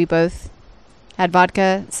 so we both had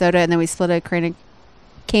vodka soda, and then we split a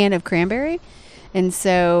can of cranberry, and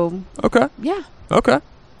so Okay. yeah. Okay.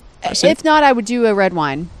 I see. If not, I would do a red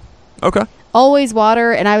wine. Okay. Always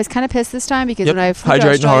water, and I was kind of pissed this time because Yep. when I flew to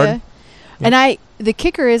Hydrating Australia, hard. and the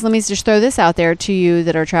kicker is, let me just throw this out there to you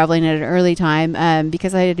that are traveling at an early time,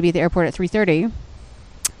 because I had to be at the airport at 3:30.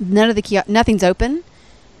 Nothing's open,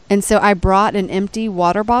 and so I brought an empty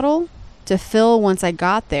water bottle to fill once I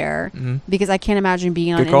got there, because I can't imagine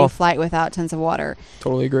being on Good any call. flight without tons of water.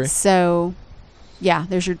 Totally agree. So, yeah,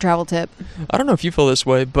 there's your travel tip. I don't know if you feel this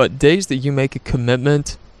way, but days that you make a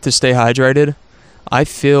commitment to stay hydrated, I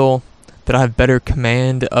feel that I have better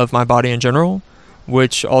command of my body in general,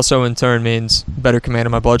 which also in turn means better command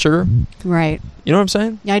of my blood sugar. Right. You know what I'm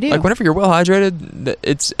saying? Yeah, I do. Like whenever you're well hydrated,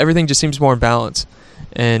 it's everything just seems more in balance,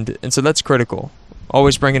 and so that's critical.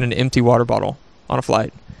 Always bringing an empty water bottle on a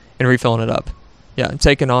flight and refilling it up. Yeah, and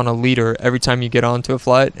taking on a liter every time you get onto a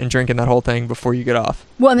flight and drinking that whole thing before you get off.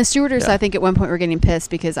 Well, and the stewardess, Yeah. I think at one point were getting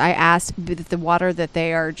pissed because I asked the water that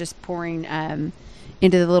they are just pouring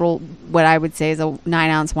into the little, what I would say is a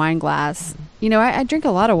 9-ounce wine glass. You know, I drink a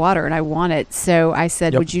lot of water and I want it. So I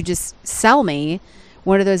said, Yep. would you just sell me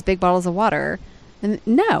one of those big bottles of water? And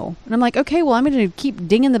no. And I'm like, okay, well, I'm going to keep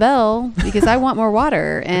dinging the bell because I want more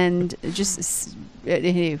water. And just,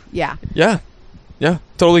 yeah. Yeah,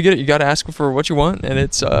 totally get it. You got to ask for what you want, and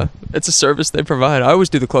it's a service they provide. I always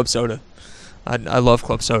do the club soda. I love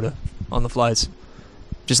club soda on the flights.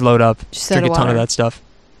 Just load up, Just drink soda a ton water. of that stuff.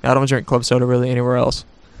 I don't drink club soda really anywhere else,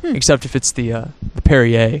 Hmm. except if it's the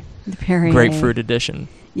Perrier The Perrier. grapefruit edition.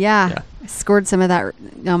 Yeah. Yeah. I scored some of that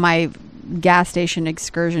on my gas station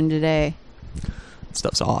excursion today.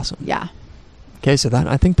 Stuff's awesome. Yeah. Okay, so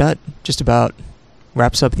I think that just about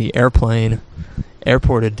wraps up the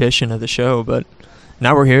airport edition of the show. But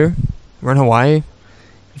now we're here. We're in Hawaii.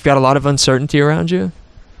 You've got a lot of uncertainty around you.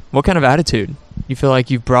 What kind of attitude you feel like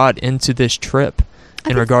you've brought into this trip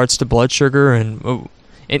in regards to blood sugar and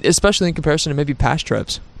especially in comparison to maybe past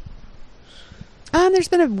trips? There's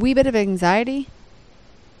been a wee bit of anxiety.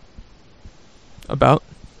 About?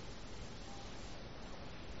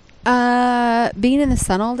 Being in the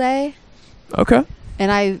sun all day, Okay.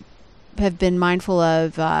 and I have been mindful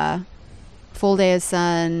of full day of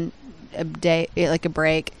sun, a day like a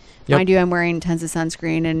break. Yep. Mind you, I'm wearing tons of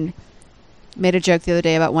sunscreen and made a joke the other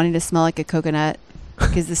day about wanting to smell like a coconut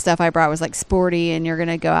because the stuff I brought was like sporty, and you're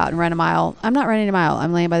gonna go out and run a mile. I'm not running a mile.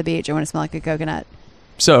 I'm laying by the beach. I want to smell like a coconut.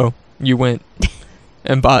 So you went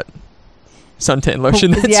and bought suntan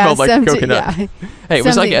lotion that Yeah, smelled like a some- coconut. yeah. Hey, it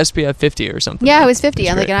was like Something- SPF 50 or something. Yeah, right? it was 50.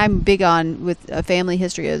 That's I'm like, great. and I'm big on with a family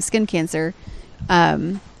history of skin cancer.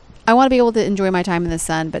 I want to be able to enjoy my time in the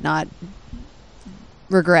sun, but not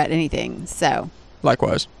regret anything. So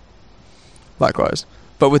Likewise.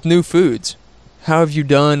 But with new foods, how have you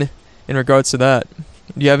done in regards to that?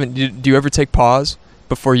 Do you ever take pause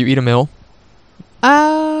before you eat a meal?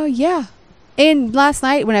 yeah. And last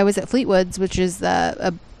night when I was at Fleetwood's, which is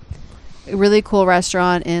a really cool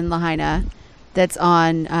restaurant in Lahaina that's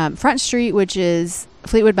on Front Street, which is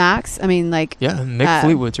Fleetwood Mac's. I mean, like, Yeah, Mick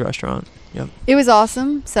Fleetwood's restaurant. Yep. it was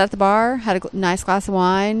awesome. Sat at the bar, had a nice glass of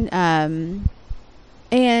wine,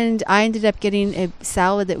 and I ended up getting a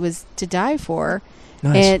salad that was to die for.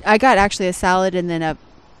 Nice. And I got actually a salad and then a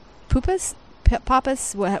papas.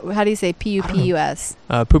 How do you say P-U-P-U-S?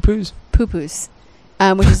 Poo-poos? Pupus,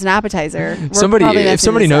 which is an appetizer. We're Somebody, probably if messing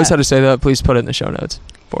somebody this knows how up. to say that, please put it in the show notes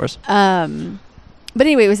for us. But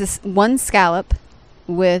anyway, it was this one scallop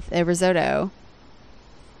with a risotto,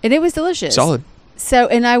 and it was delicious. Solid. So,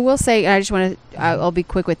 and I will say, and I just want to, I'll be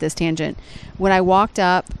quick with this tangent. When I walked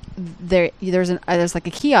up, there's like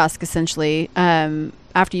a kiosk essentially,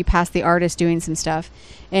 after you pass the artist doing some stuff,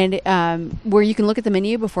 and where you can look at the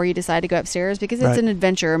menu before you decide to go upstairs, because it's Right. an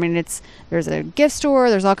adventure. I mean, there's a gift store,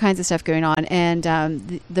 there's all kinds of stuff going on,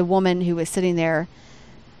 and the woman who was sitting there,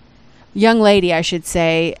 young lady, I should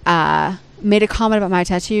say, made a comment about my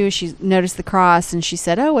tattoo. She noticed the cross and she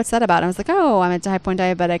said, "Oh, what's that about?" And I was like, "Oh, I'm a type 1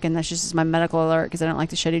 diabetic, and that's just my medical alert because I don't like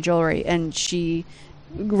the shitty jewelry." And she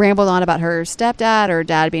rambled on about her stepdad or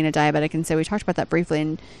dad being a diabetic, and so we talked about that briefly.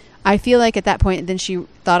 And I feel like at that point, then she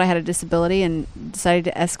thought I had a disability and decided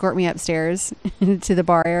to escort me upstairs to the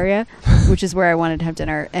bar area, which is where I wanted to have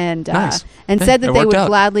dinner, and Nice. and Hey, said that it they worked would out.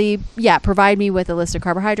 gladly, provide me with a list of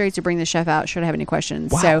carbohydrates to bring the chef out should I have any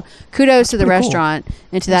questions. Wow. So kudos to the pretty cool. restaurant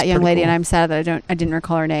and to That's that young pretty lady, and cool. I'm sad that I didn't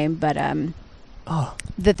recall her name, but Oh,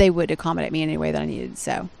 that they would accommodate me in any way that I needed.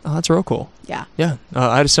 So that's real cool. yeah. Yeah,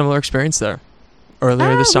 I had a similar experience there.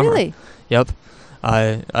 earlier this summer. Really? Yep.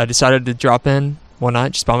 I decided to drop in one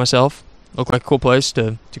night just by myself. Looked like a cool place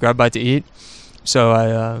to grab a bite to eat. So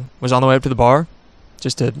I was on the way up to the bar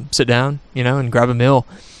just to sit down, and grab a meal.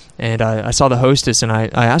 And I saw the hostess, and I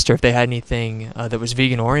asked her if they had anything that was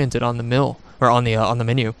vegan oriented on the meal or on the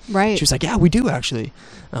menu. Right. She was like, "Yeah, we do actually,"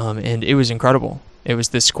 and it was incredible. It was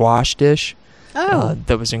this squash dish. Oh.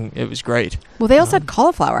 It was great. Well, they also had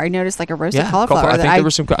cauliflower. I noticed like a roasted cauliflower. I think there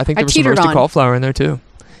was some roasted cauliflower in there too.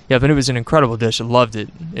 Yeah, but it was an incredible dish. I loved it.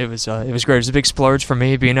 It was great. It was a big splurge for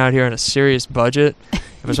me being out here on a serious budget.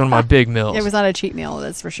 It was one of my big meals. It was not a cheap meal,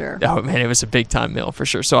 that's for sure. Oh man, it was a big time meal for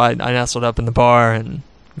sure. So I nestled up in the bar and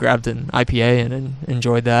grabbed an IPA and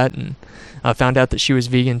enjoyed that, and found out that she was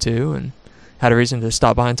vegan too, and had a reason to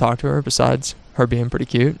stop by and talk to her besides her being pretty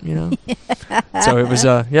cute, So it was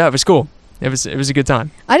it was cool. It was a good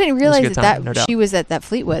time. I didn't realize no she was at that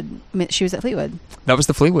Fleetwood. She was at Fleetwood. That was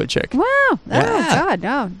the Fleetwood chick. Wow. Yeah. Oh God,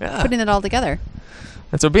 no. Yeah. Putting it all together.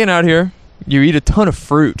 And so being out here, you eat a ton of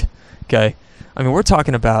fruit. Okay, I mean we're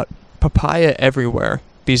talking about papaya everywhere.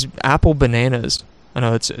 These apple bananas. I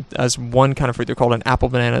know it's as one kind of fruit. They're called an apple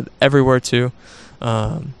banana everywhere too. Which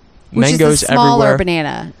Mangoes is the smaller everywhere.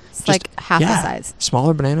 banana. It's like half the size.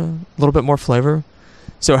 Smaller banana, a little bit more flavor.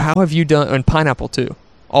 So how have you done? And pineapple too,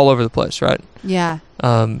 all over the place, right? Yeah.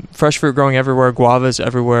 Fresh fruit growing everywhere, guavas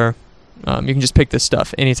everywhere. You can just pick this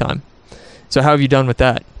stuff anytime. So how have you done with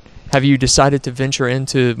that? Have you decided to venture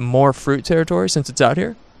into more fruit territory since it's out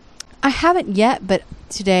here? I haven't yet, but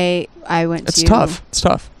today I went It's tough. It's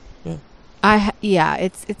tough. Yeah.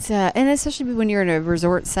 It's and especially when you're in a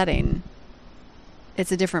resort setting,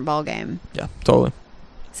 it's a different ball game. Yeah, totally.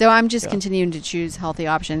 So I'm just continuing to choose healthy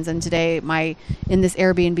options. And today, in this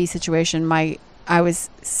Airbnb situation, I was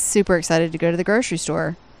super excited to go to the grocery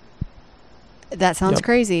store. That sounds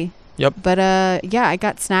crazy. Yep. But I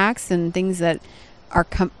got snacks and things that are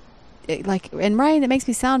and Ryan, it makes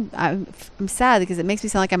me sound. I'm sad because it makes me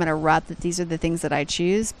sound like I'm in a rut. That these are the things that I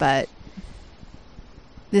choose, but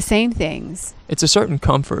the same things. It's a certain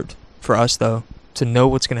comfort for us, though, to know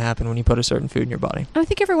what's going to happen when you put a certain food in your body. I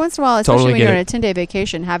think every once in a while, especially Totally when you're get on a it. 10-day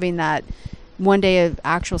vacation, having that one day of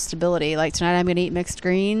actual stability. Like tonight, I'm going to eat mixed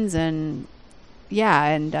greens and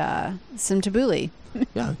some tabbouleh.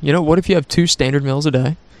 Yeah. What if you have 2 standard meals a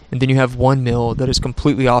day, and then you have one meal that is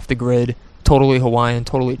completely off the grid, totally Hawaiian,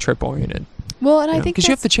 totally trip oriented? Well, and I think because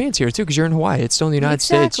you have the chance here too, because you're in Hawaii. It's still in the United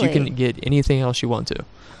States. You Exactly. can get anything else you want to.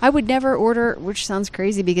 I would never order, which sounds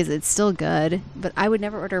crazy because it's still good, but I would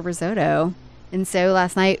never order risotto. And so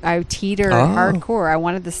last night I teetered hardcore. I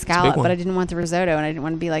wanted the scallop, one. but I didn't want the risotto, and I didn't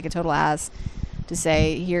want to be like a total ass to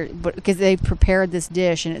say here, but because they prepared this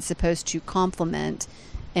dish and it's supposed to complement,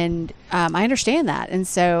 and I understand that. And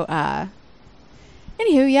so,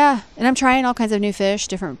 anywho, yeah, and I'm trying all kinds of new fish,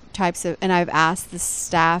 different types of, and I've asked the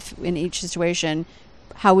staff in each situation,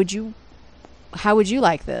 how would you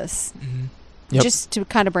like this? Mm-hmm. Yep. Just to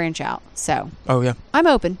kind of branch out. So Oh yeah. I'm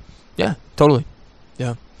open. Yeah, totally.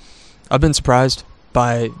 Yeah. I've been surprised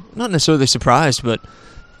by, not necessarily surprised, but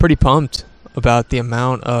pretty pumped about the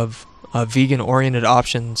amount of vegan-oriented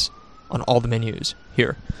options on all the menus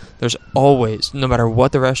here. There's always, no matter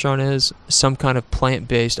what the restaurant is, some kind of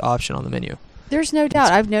plant-based option on the menu. There's no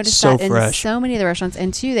doubt. I've noticed so that in fresh. so many of the restaurants.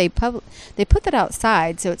 And two, they put that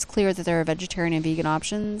outside, so it's clear that there are vegetarian and vegan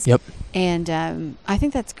options. Yep. And I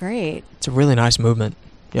think that's great. It's a really nice movement.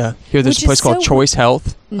 Yeah. Here there's Which a place is called so- Choice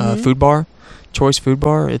Health Mhm. Food Bar. Choice Food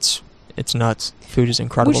Bar. It's nuts. Food is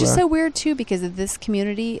incredible Which is there. so weird too, because of this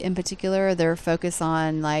community in particular, their focus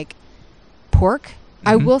on like pork.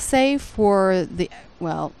 I Mhm. will say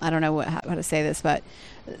I don't know how to say this, but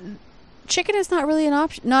chicken is not really an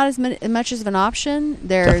option. Not as much as of an option.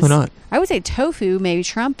 There's, Definitely not. I would say tofu, maybe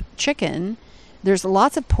shrimp, chicken. There's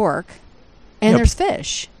lots of pork, and Yep. there's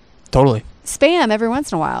fish. Totally. Spam every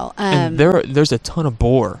once in a while. And there's a ton of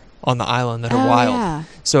boar on the island that are wild. Yeah.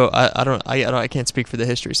 So I can't speak for the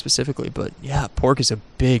history specifically, but yeah, pork is a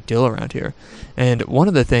big deal around here. And one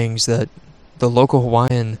of the things that the local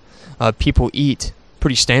Hawaiian people eat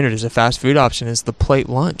pretty standard as a fast food option is the plate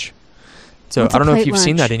lunch. So What's I a don't know if plate you've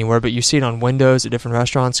seen lunch? that anywhere, but you see it on windows at different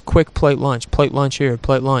restaurants. Quick plate lunch here,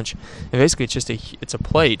 plate lunch. And basically it's a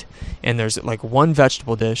plate, and there's like one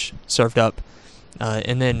vegetable dish served up,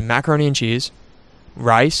 and then macaroni and cheese,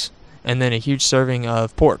 rice, and then a huge serving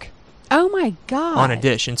of pork Oh my god. on a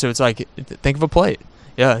dish. And so it's like, think of a plate.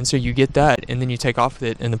 Yeah, and so you get that, and then you take off with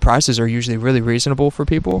it, and the prices are usually really reasonable for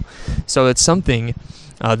people. So it's something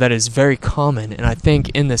that is very common, and I think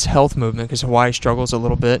in this health movement, because Hawaii struggles a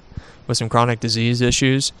little bit with some chronic disease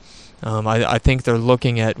issues, I think they're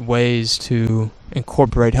looking at ways to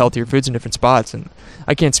incorporate healthier foods in different spots, and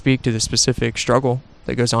I can't speak to the specific struggle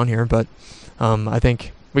that goes on here, but I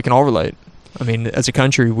think we can all relate. I mean, as a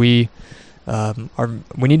country, we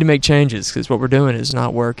need to make changes because what we're doing is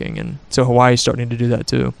not working, and so Hawaii's starting to do that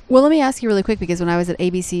too. Well, let me ask you really quick, because when I was at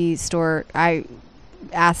ABC store, I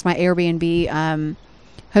asked my Airbnb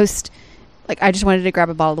host, like, I just wanted to grab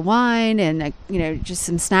a bottle of wine and just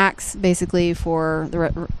some snacks basically for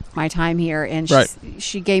my time here, and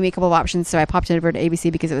she gave me a couple of options, so I popped over to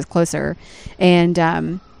ABC because it was closer, and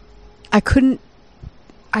I could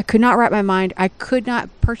not wrap my mind. I could not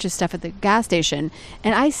purchase stuff at the gas station.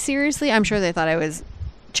 And I'm sure they thought I was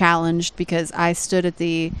challenged because I stood at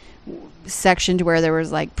the section to where there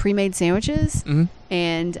was like pre-made sandwiches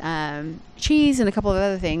and cheese and a couple of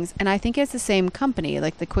other things. And I think it's the same company,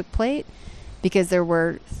 like the Quick Plate, because there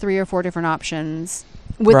were 3 or 4 different options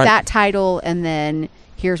with that title. And then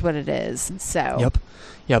here's what it is. So. Yep.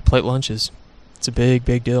 Yeah. Plate lunches. It's a big,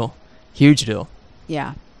 big deal. Huge deal.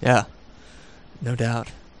 Yeah. Yeah. No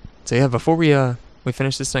doubt. So yeah, before we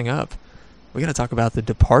finish this thing up, we got to talk about the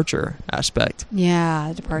departure aspect. Yeah,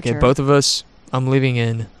 the departure. Okay, both of us, I'm leaving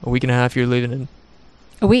in a week and a half. You're leaving in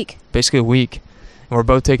a week. Basically a week. And we're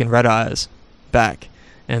both taking red eyes back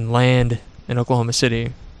and land in Oklahoma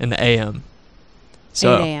City in the AM.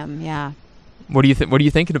 So 8 a.m., yeah. What are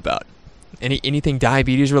you thinking about? Anything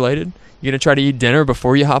diabetes related? You gonna try to eat dinner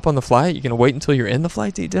before you hop on the flight? You gonna wait until you're in the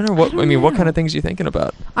flight to eat dinner? What kind of things are you thinking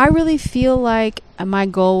about? I really feel like my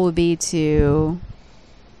goal would be to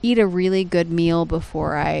eat a really good meal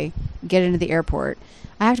before I get into the airport.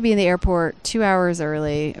 I have to be in the airport 2 hours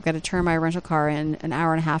early. I've got to turn my rental car in an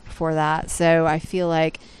hour and a half before that. So I feel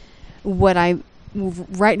like right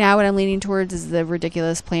now what I'm leaning towards is the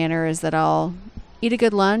ridiculous planner is that I'll eat a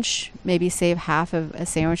good lunch, maybe save half of a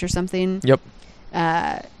sandwich or something. Yep.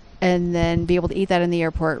 And then be able to eat that in the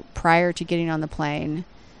airport prior to getting on the plane.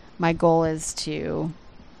 My goal is to,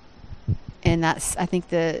 and I think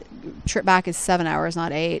the trip back is 7 hours,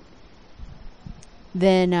 not 8.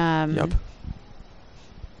 Then, yep.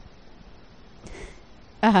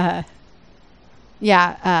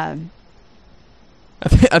 Yeah.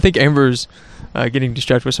 I think Amber's getting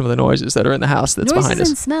distracted with some of the noises that are in the house that's behind us. Noises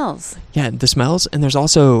and smells. Yeah, the smells, and there's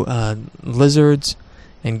also lizards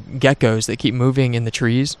and geckos that keep moving in the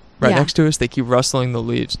trees next to us. They keep rustling the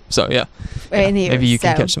leaves. So yeah, maybe you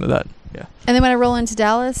can catch some of that. Yeah. And then when I roll into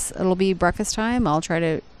Dallas, it'll be breakfast time. I'll try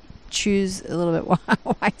to choose a little bit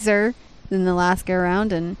wiser than the last go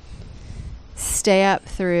around and stay up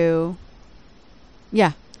through.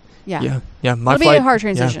 Yeah. My It'll be a hard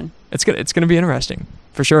transition. Yeah, it's gonna be interesting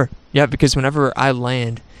for sure. Yeah, because whenever I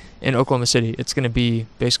land in Oklahoma City, it's gonna be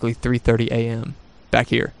basically 3:30 a.m. back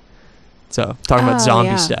here. So talking about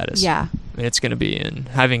zombie status. Yeah. And it's gonna be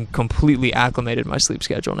having completely acclimated my sleep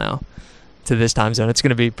schedule now to this time zone. It's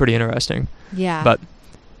gonna be pretty interesting. Yeah. But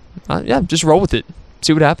just roll with it.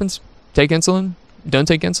 See what happens. Take insulin. Don't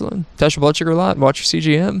take insulin. Test your blood sugar a lot. Watch your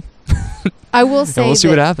CGM. I will say, and we'll see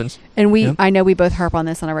what happens. And I know we both harp on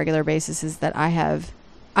this on a regular basis, is that I've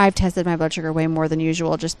tested my blood sugar way more than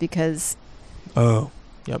usual just because. Oh,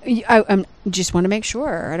 yep. I just want to make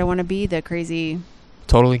sure. I don't want to be the crazy.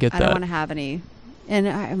 Totally get that. I don't want to have any. And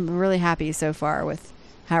I'm really happy so far with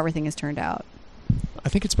how everything has turned out. I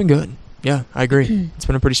think it's been good. Yeah, I agree. It's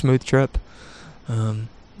been a pretty smooth trip.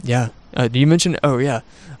 Yeah. Do you mention? Oh, yeah.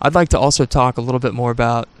 I'd like to also talk a little bit more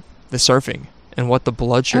about the surfing and what the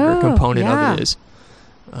blood sugar component of it is.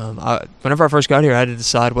 Whenever I first got here, I had to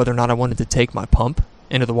decide whether or not I wanted to take my pump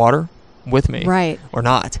into the water with me or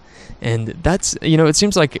not. And that's, it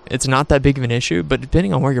seems like it's not that big of an issue, but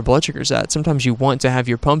depending on where your blood sugar's at, sometimes you want to have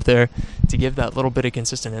your pump there to give that little bit of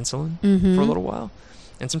consistent insulin for a little while.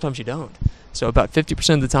 And sometimes you don't. So about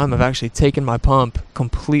 50% of the time, I've actually taken my pump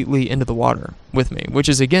completely into the water with me, which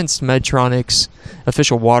is against Medtronic's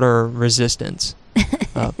official water resistance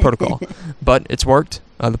protocol. But it's worked.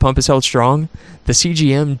 The pump is held strong. The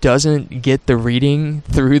CGM doesn't get the reading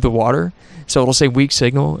through the water, so it'll say weak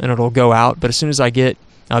signal and it'll go out. But as soon as I get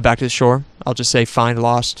back to the shore, I'll just say find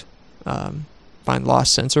lost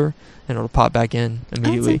sensor, and it'll pop back in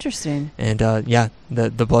immediately. That's interesting. And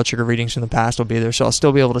the blood sugar readings from the past will be there, so I'll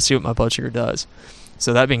still be able to see what my blood sugar does.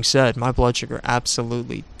 So that being said, my blood sugar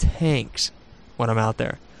absolutely tanks when I'm out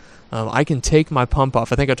there. I can take my pump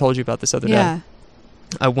off. I think I told you about this other day.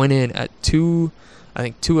 I went in at 2:11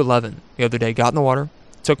 the other day, got in the water,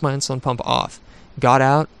 took my insulin pump off, got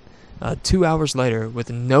out 2 hours later with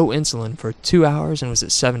no insulin for 2 hours and was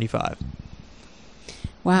at 75.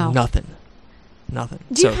 Wow. Nothing. nothing.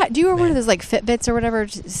 Do you wear one of those like Fitbits or whatever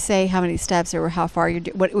to say how many steps or how far you're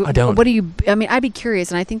doing? I don't. What do you? I mean, I'd be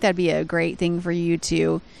curious, and I think that'd be a great thing for you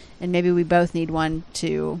to, and maybe we both need one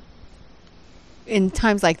to. In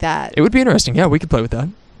times like that, It would be interesting. Yeah, we could play with that.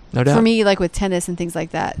 No doubt. for me, like with tennis and things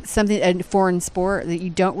like that, something a foreign sport that you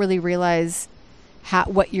don't really realize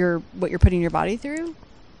what you're putting your body through.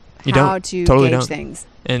 You how don't. to Totally gauge don't. things.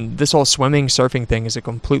 And this whole swimming, surfing thing is a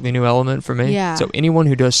completely new element for me. Yeah. So anyone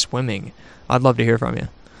who does swimming, I'd love to hear from you,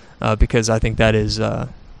 because I think that is an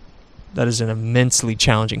immensely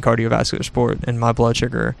challenging cardiovascular sport, and my blood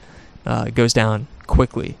sugar goes down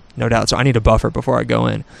quickly, no doubt. So I need a buffer before I go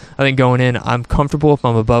in. I think going in, I'm comfortable if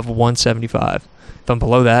I'm above 175. If I'm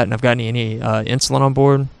below that and I've got any insulin on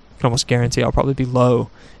board, I can almost guarantee I'll probably be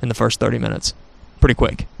low in the first 30 minutes. Pretty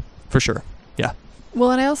quick, for sure. Yeah.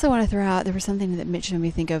 Well, and I also want to throw out, there was something that Mitch made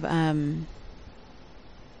me think of.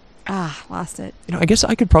 Lost it. I guess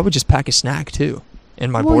I could probably just pack a snack too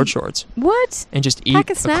in my board shorts What? and just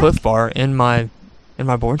Pack eat a snack? Cliff Bar in my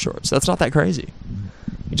board shorts. That's not that crazy.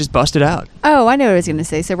 You just bust it out. Oh, I know what I was going to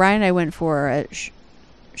say. So Ryan and I went for a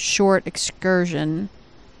short excursion.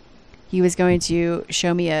 He was going to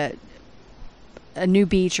show me a new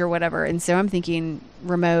beach or whatever. And so I'm thinking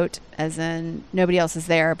remote, as in nobody else is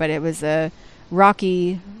there, but it was a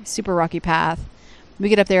super rocky path. We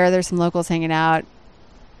get up there, there's some locals hanging out.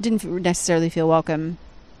 Didn't necessarily feel welcome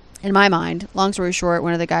in my mind. Long story short,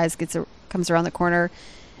 one of the guys comes around the corner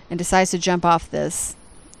and decides to jump off this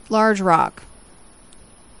large rock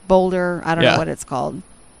boulder. I don't know what it's called.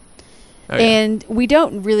 Oh, yeah. And we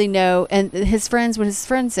don't really know. And when his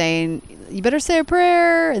friend's saying, you better say a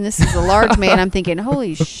prayer. And this is a large man. I'm thinking,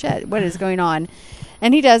 holy shit, what is going on?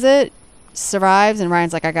 And he does it, survives. And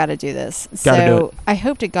Ryan's like, I got to do this. Gotta do So it. I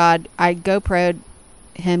hope to God I GoPro'd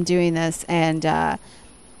him doing this. And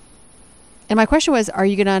my question was, are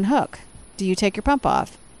you going to unhook? Do you take your pump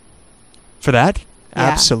off? For that? Yeah.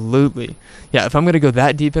 Absolutely. Yeah, if I'm going to go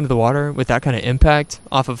that deep into the water with that kind of impact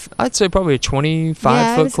off of, I'd say probably a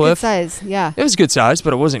 25-foot cliff. Good size. Yeah. It was good size,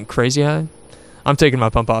 but it wasn't crazy high. I'm taking my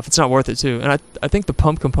pump off. It's not worth it, too. And I think the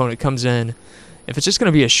pump component comes in. If it's just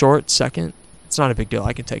going to be a short second, it's not a big deal.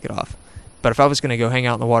 I can take it off. But if I was going to go hang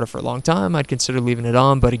out in the water for a long time, I'd consider leaving it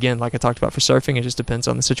on. But again, like I talked about for surfing, it just depends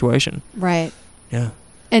on the situation. Right. Yeah.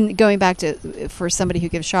 And going back to, for somebody who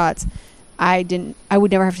gives shots, I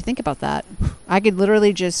would never have to think about that. I could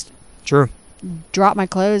literally just True. drop my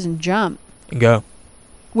clothes and jump. And go.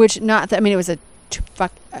 Which it was a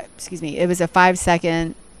it was a 5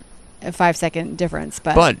 second difference,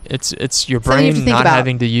 but it's your something you have to brain think not about.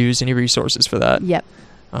 having to use any resources for that. Yep.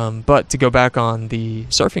 But to go back on the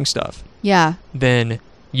surfing stuff, Yeah. then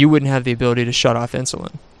you wouldn't have the ability to shut off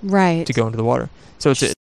insulin Right. to go into the water. So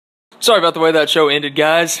it's sorry about the way that show ended,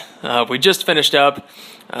 guys. We just finished up.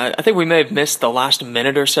 I think we may have missed the last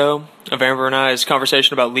minute or so of Amber and I's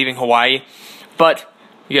conversation about leaving Hawaii, but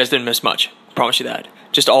you guys didn't miss much. I promise you that.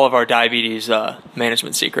 Just all of our diabetes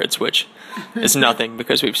management secrets, which is nothing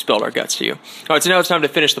because we've spilled our guts to you. All right, so now it's time to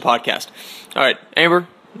finish the podcast. All right, Amber,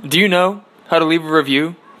 do you know how to leave a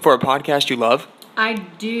review for a podcast you love? I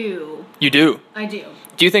do. You do? I do.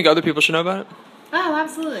 Do you think other people should know about it? Oh,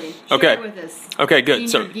 absolutely. Okay. Share it with us. Okay, good.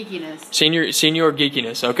 Senior So geekiness. Senior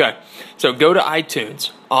geekiness. Okay. So go to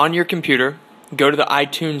iTunes on your computer, go to the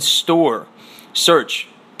iTunes store, search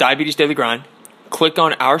Diabetes Daily Grind, click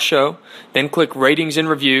on our show, then click ratings and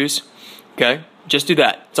reviews. Okay? Just do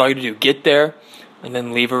that. That's all you have to do. Get there and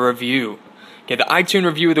then leave a review. Okay, the iTunes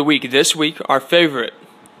review of the week. This week, our favorite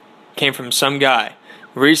came from some guy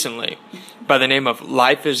recently by the name of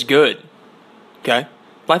Life is Good. Okay?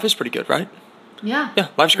 Life is pretty good, right? Yeah. Yeah,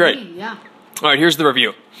 life's great. Yeah. All right, here's the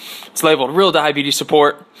review. It's labeled Real Diabetes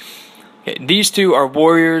Support. Okay, these two are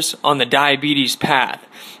warriors on the diabetes path.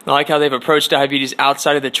 I like how they've approached diabetes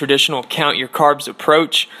outside of the traditional count your carbs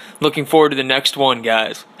approach. Looking forward to the next one,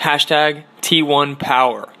 guys. Hashtag T1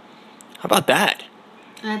 Power. How about that?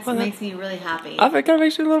 That makes me really happy. I think that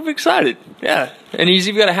makes me a little bit excited. Yeah, and he's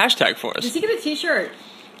even got a hashtag for us. Does he get a t-shirt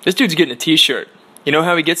This dude's getting a t-shirt. You know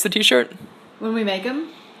how he gets the t-shirt? when we make him?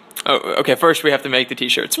 Oh, okay, first we have to make the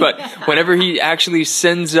t-shirts, but whenever he actually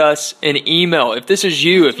sends us an email, if this is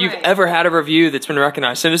you, if you've ever had a review that's been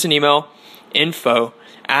recognized, send us an email,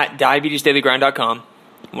 info@diabetesdailygrind.com,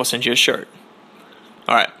 and we'll send you a shirt.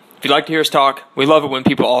 All right, if you'd like to hear us talk, we love it when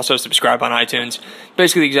people also subscribe on iTunes.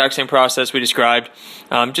 Basically the exact same process we described.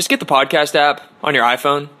 Just get the podcast app on your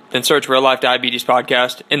iPhone, then search Real Life Diabetes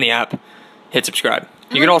Podcast in the app, hit subscribe.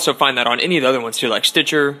 You can also find that on any of the other ones too, like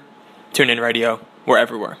Stitcher, TuneIn Radio. We're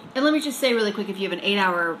everywhere. And let me just say really quick, if you have an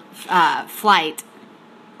 8-hour flight,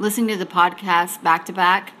 listening to the podcast back to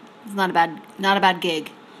back is not a bad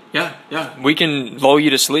gig. Yeah. We can lull you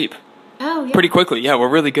to sleep Oh, yeah. pretty quickly. Yeah, we're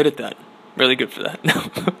really good at that. Really good for that. No,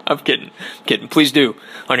 I'm kidding. Please do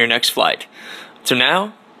on your next flight. So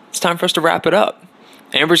now it's time for us to wrap it up.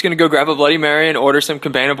 Amber's going to go grab a Bloody Mary and order some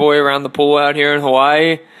Cabana Boy around the pool out here in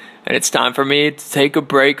Hawaii. And it's time for me to take a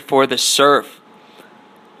break for the surf.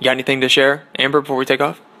 You got anything to share, Amber, before we take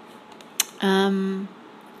off?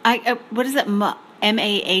 What is it?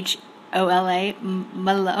 M-A-H-O-L-A?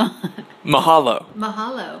 Mahalo. Mahalo.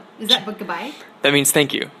 Mahalo. Is that goodbye? That means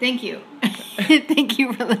thank you. Thank you. Thank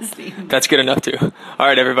you for listening. That's good enough, too. All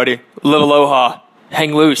right, everybody. Live aloha.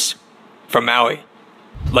 Hang loose. From Maui.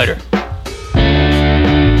 Later.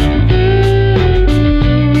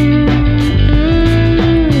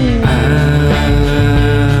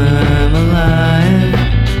 I'm alive.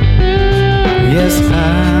 Yes,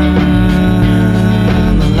 I'm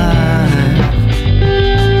alive.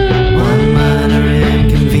 One minor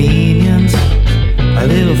inconvenience, a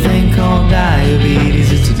little thing called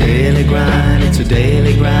diabetes. It's a daily grind, it's a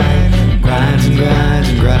daily grind. Grinds and grinds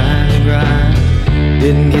and grinds and grinds.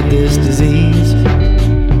 Didn't get this disease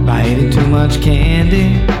by eating too much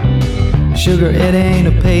candy. Sugar, it ain't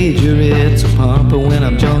a pager, it's a pumper. When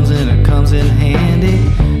I'm jonesing, it comes in handy.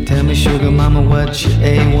 Tell me, sugar mama, what's your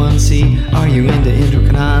A1C? Are you into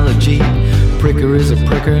endocrinology? Pricker is a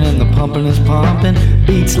pricker and the pumping is pumping.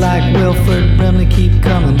 Beats like Wilford Brimley keep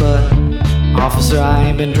coming, but officer, I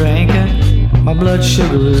ain't been drinking. My blood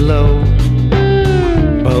sugar is low.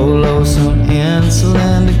 Bolo some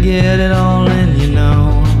insulin to get it all in, you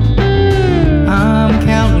know. I'm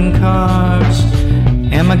counting carbs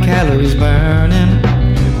and my calories burning.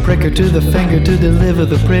 Pricker to the finger to deliver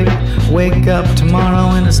the prick. Wake up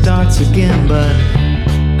tomorrow and it starts again, but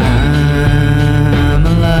I'm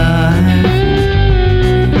alive.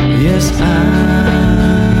 Yes,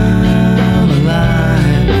 I'm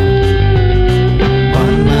alive.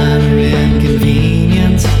 One minor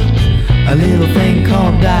inconvenience, a little thing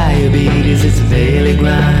called diabetes. It's a daily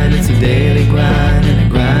grind, it's a daily grind, and it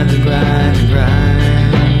grinds and grinds and grinds.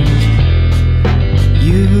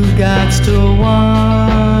 You got to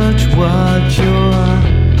watch what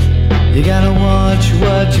you gotta watch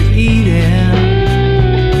what you're eating.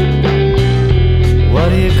 What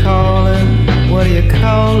do you call it? What do you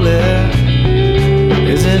call it?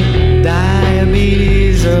 Is it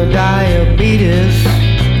diabetes or diabetes?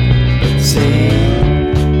 Let's see.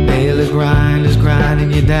 Daily grind is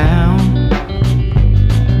grinding you down.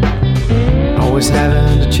 Always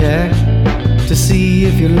having to check to see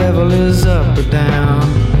if your level is up or down.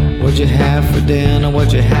 What'd you have for dinner?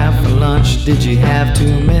 What'd you have for lunch? Did you have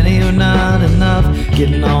too many or not enough?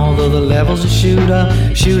 Getting all of the levels to shoot up,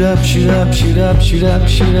 shoot up, shoot up, shoot up, shoot up,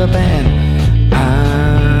 shoot up, and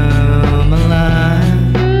I'm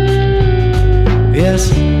alive.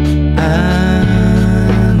 Yes,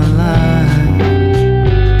 I'm alive.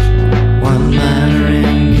 One minor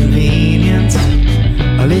inconvenience,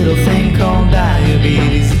 a little thing called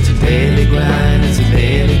diabetes. It's a daily grind, it's a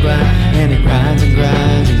daily grind, and it grinds and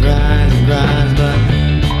grinds and grinds and grinds, but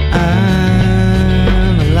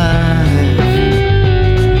I'm alive.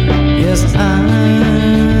 Yes, I'm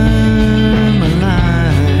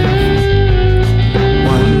alive.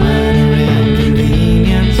 One minor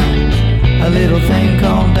inconvenience, a little thing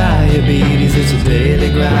called diabetes. It's a daily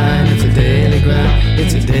grind, it's a daily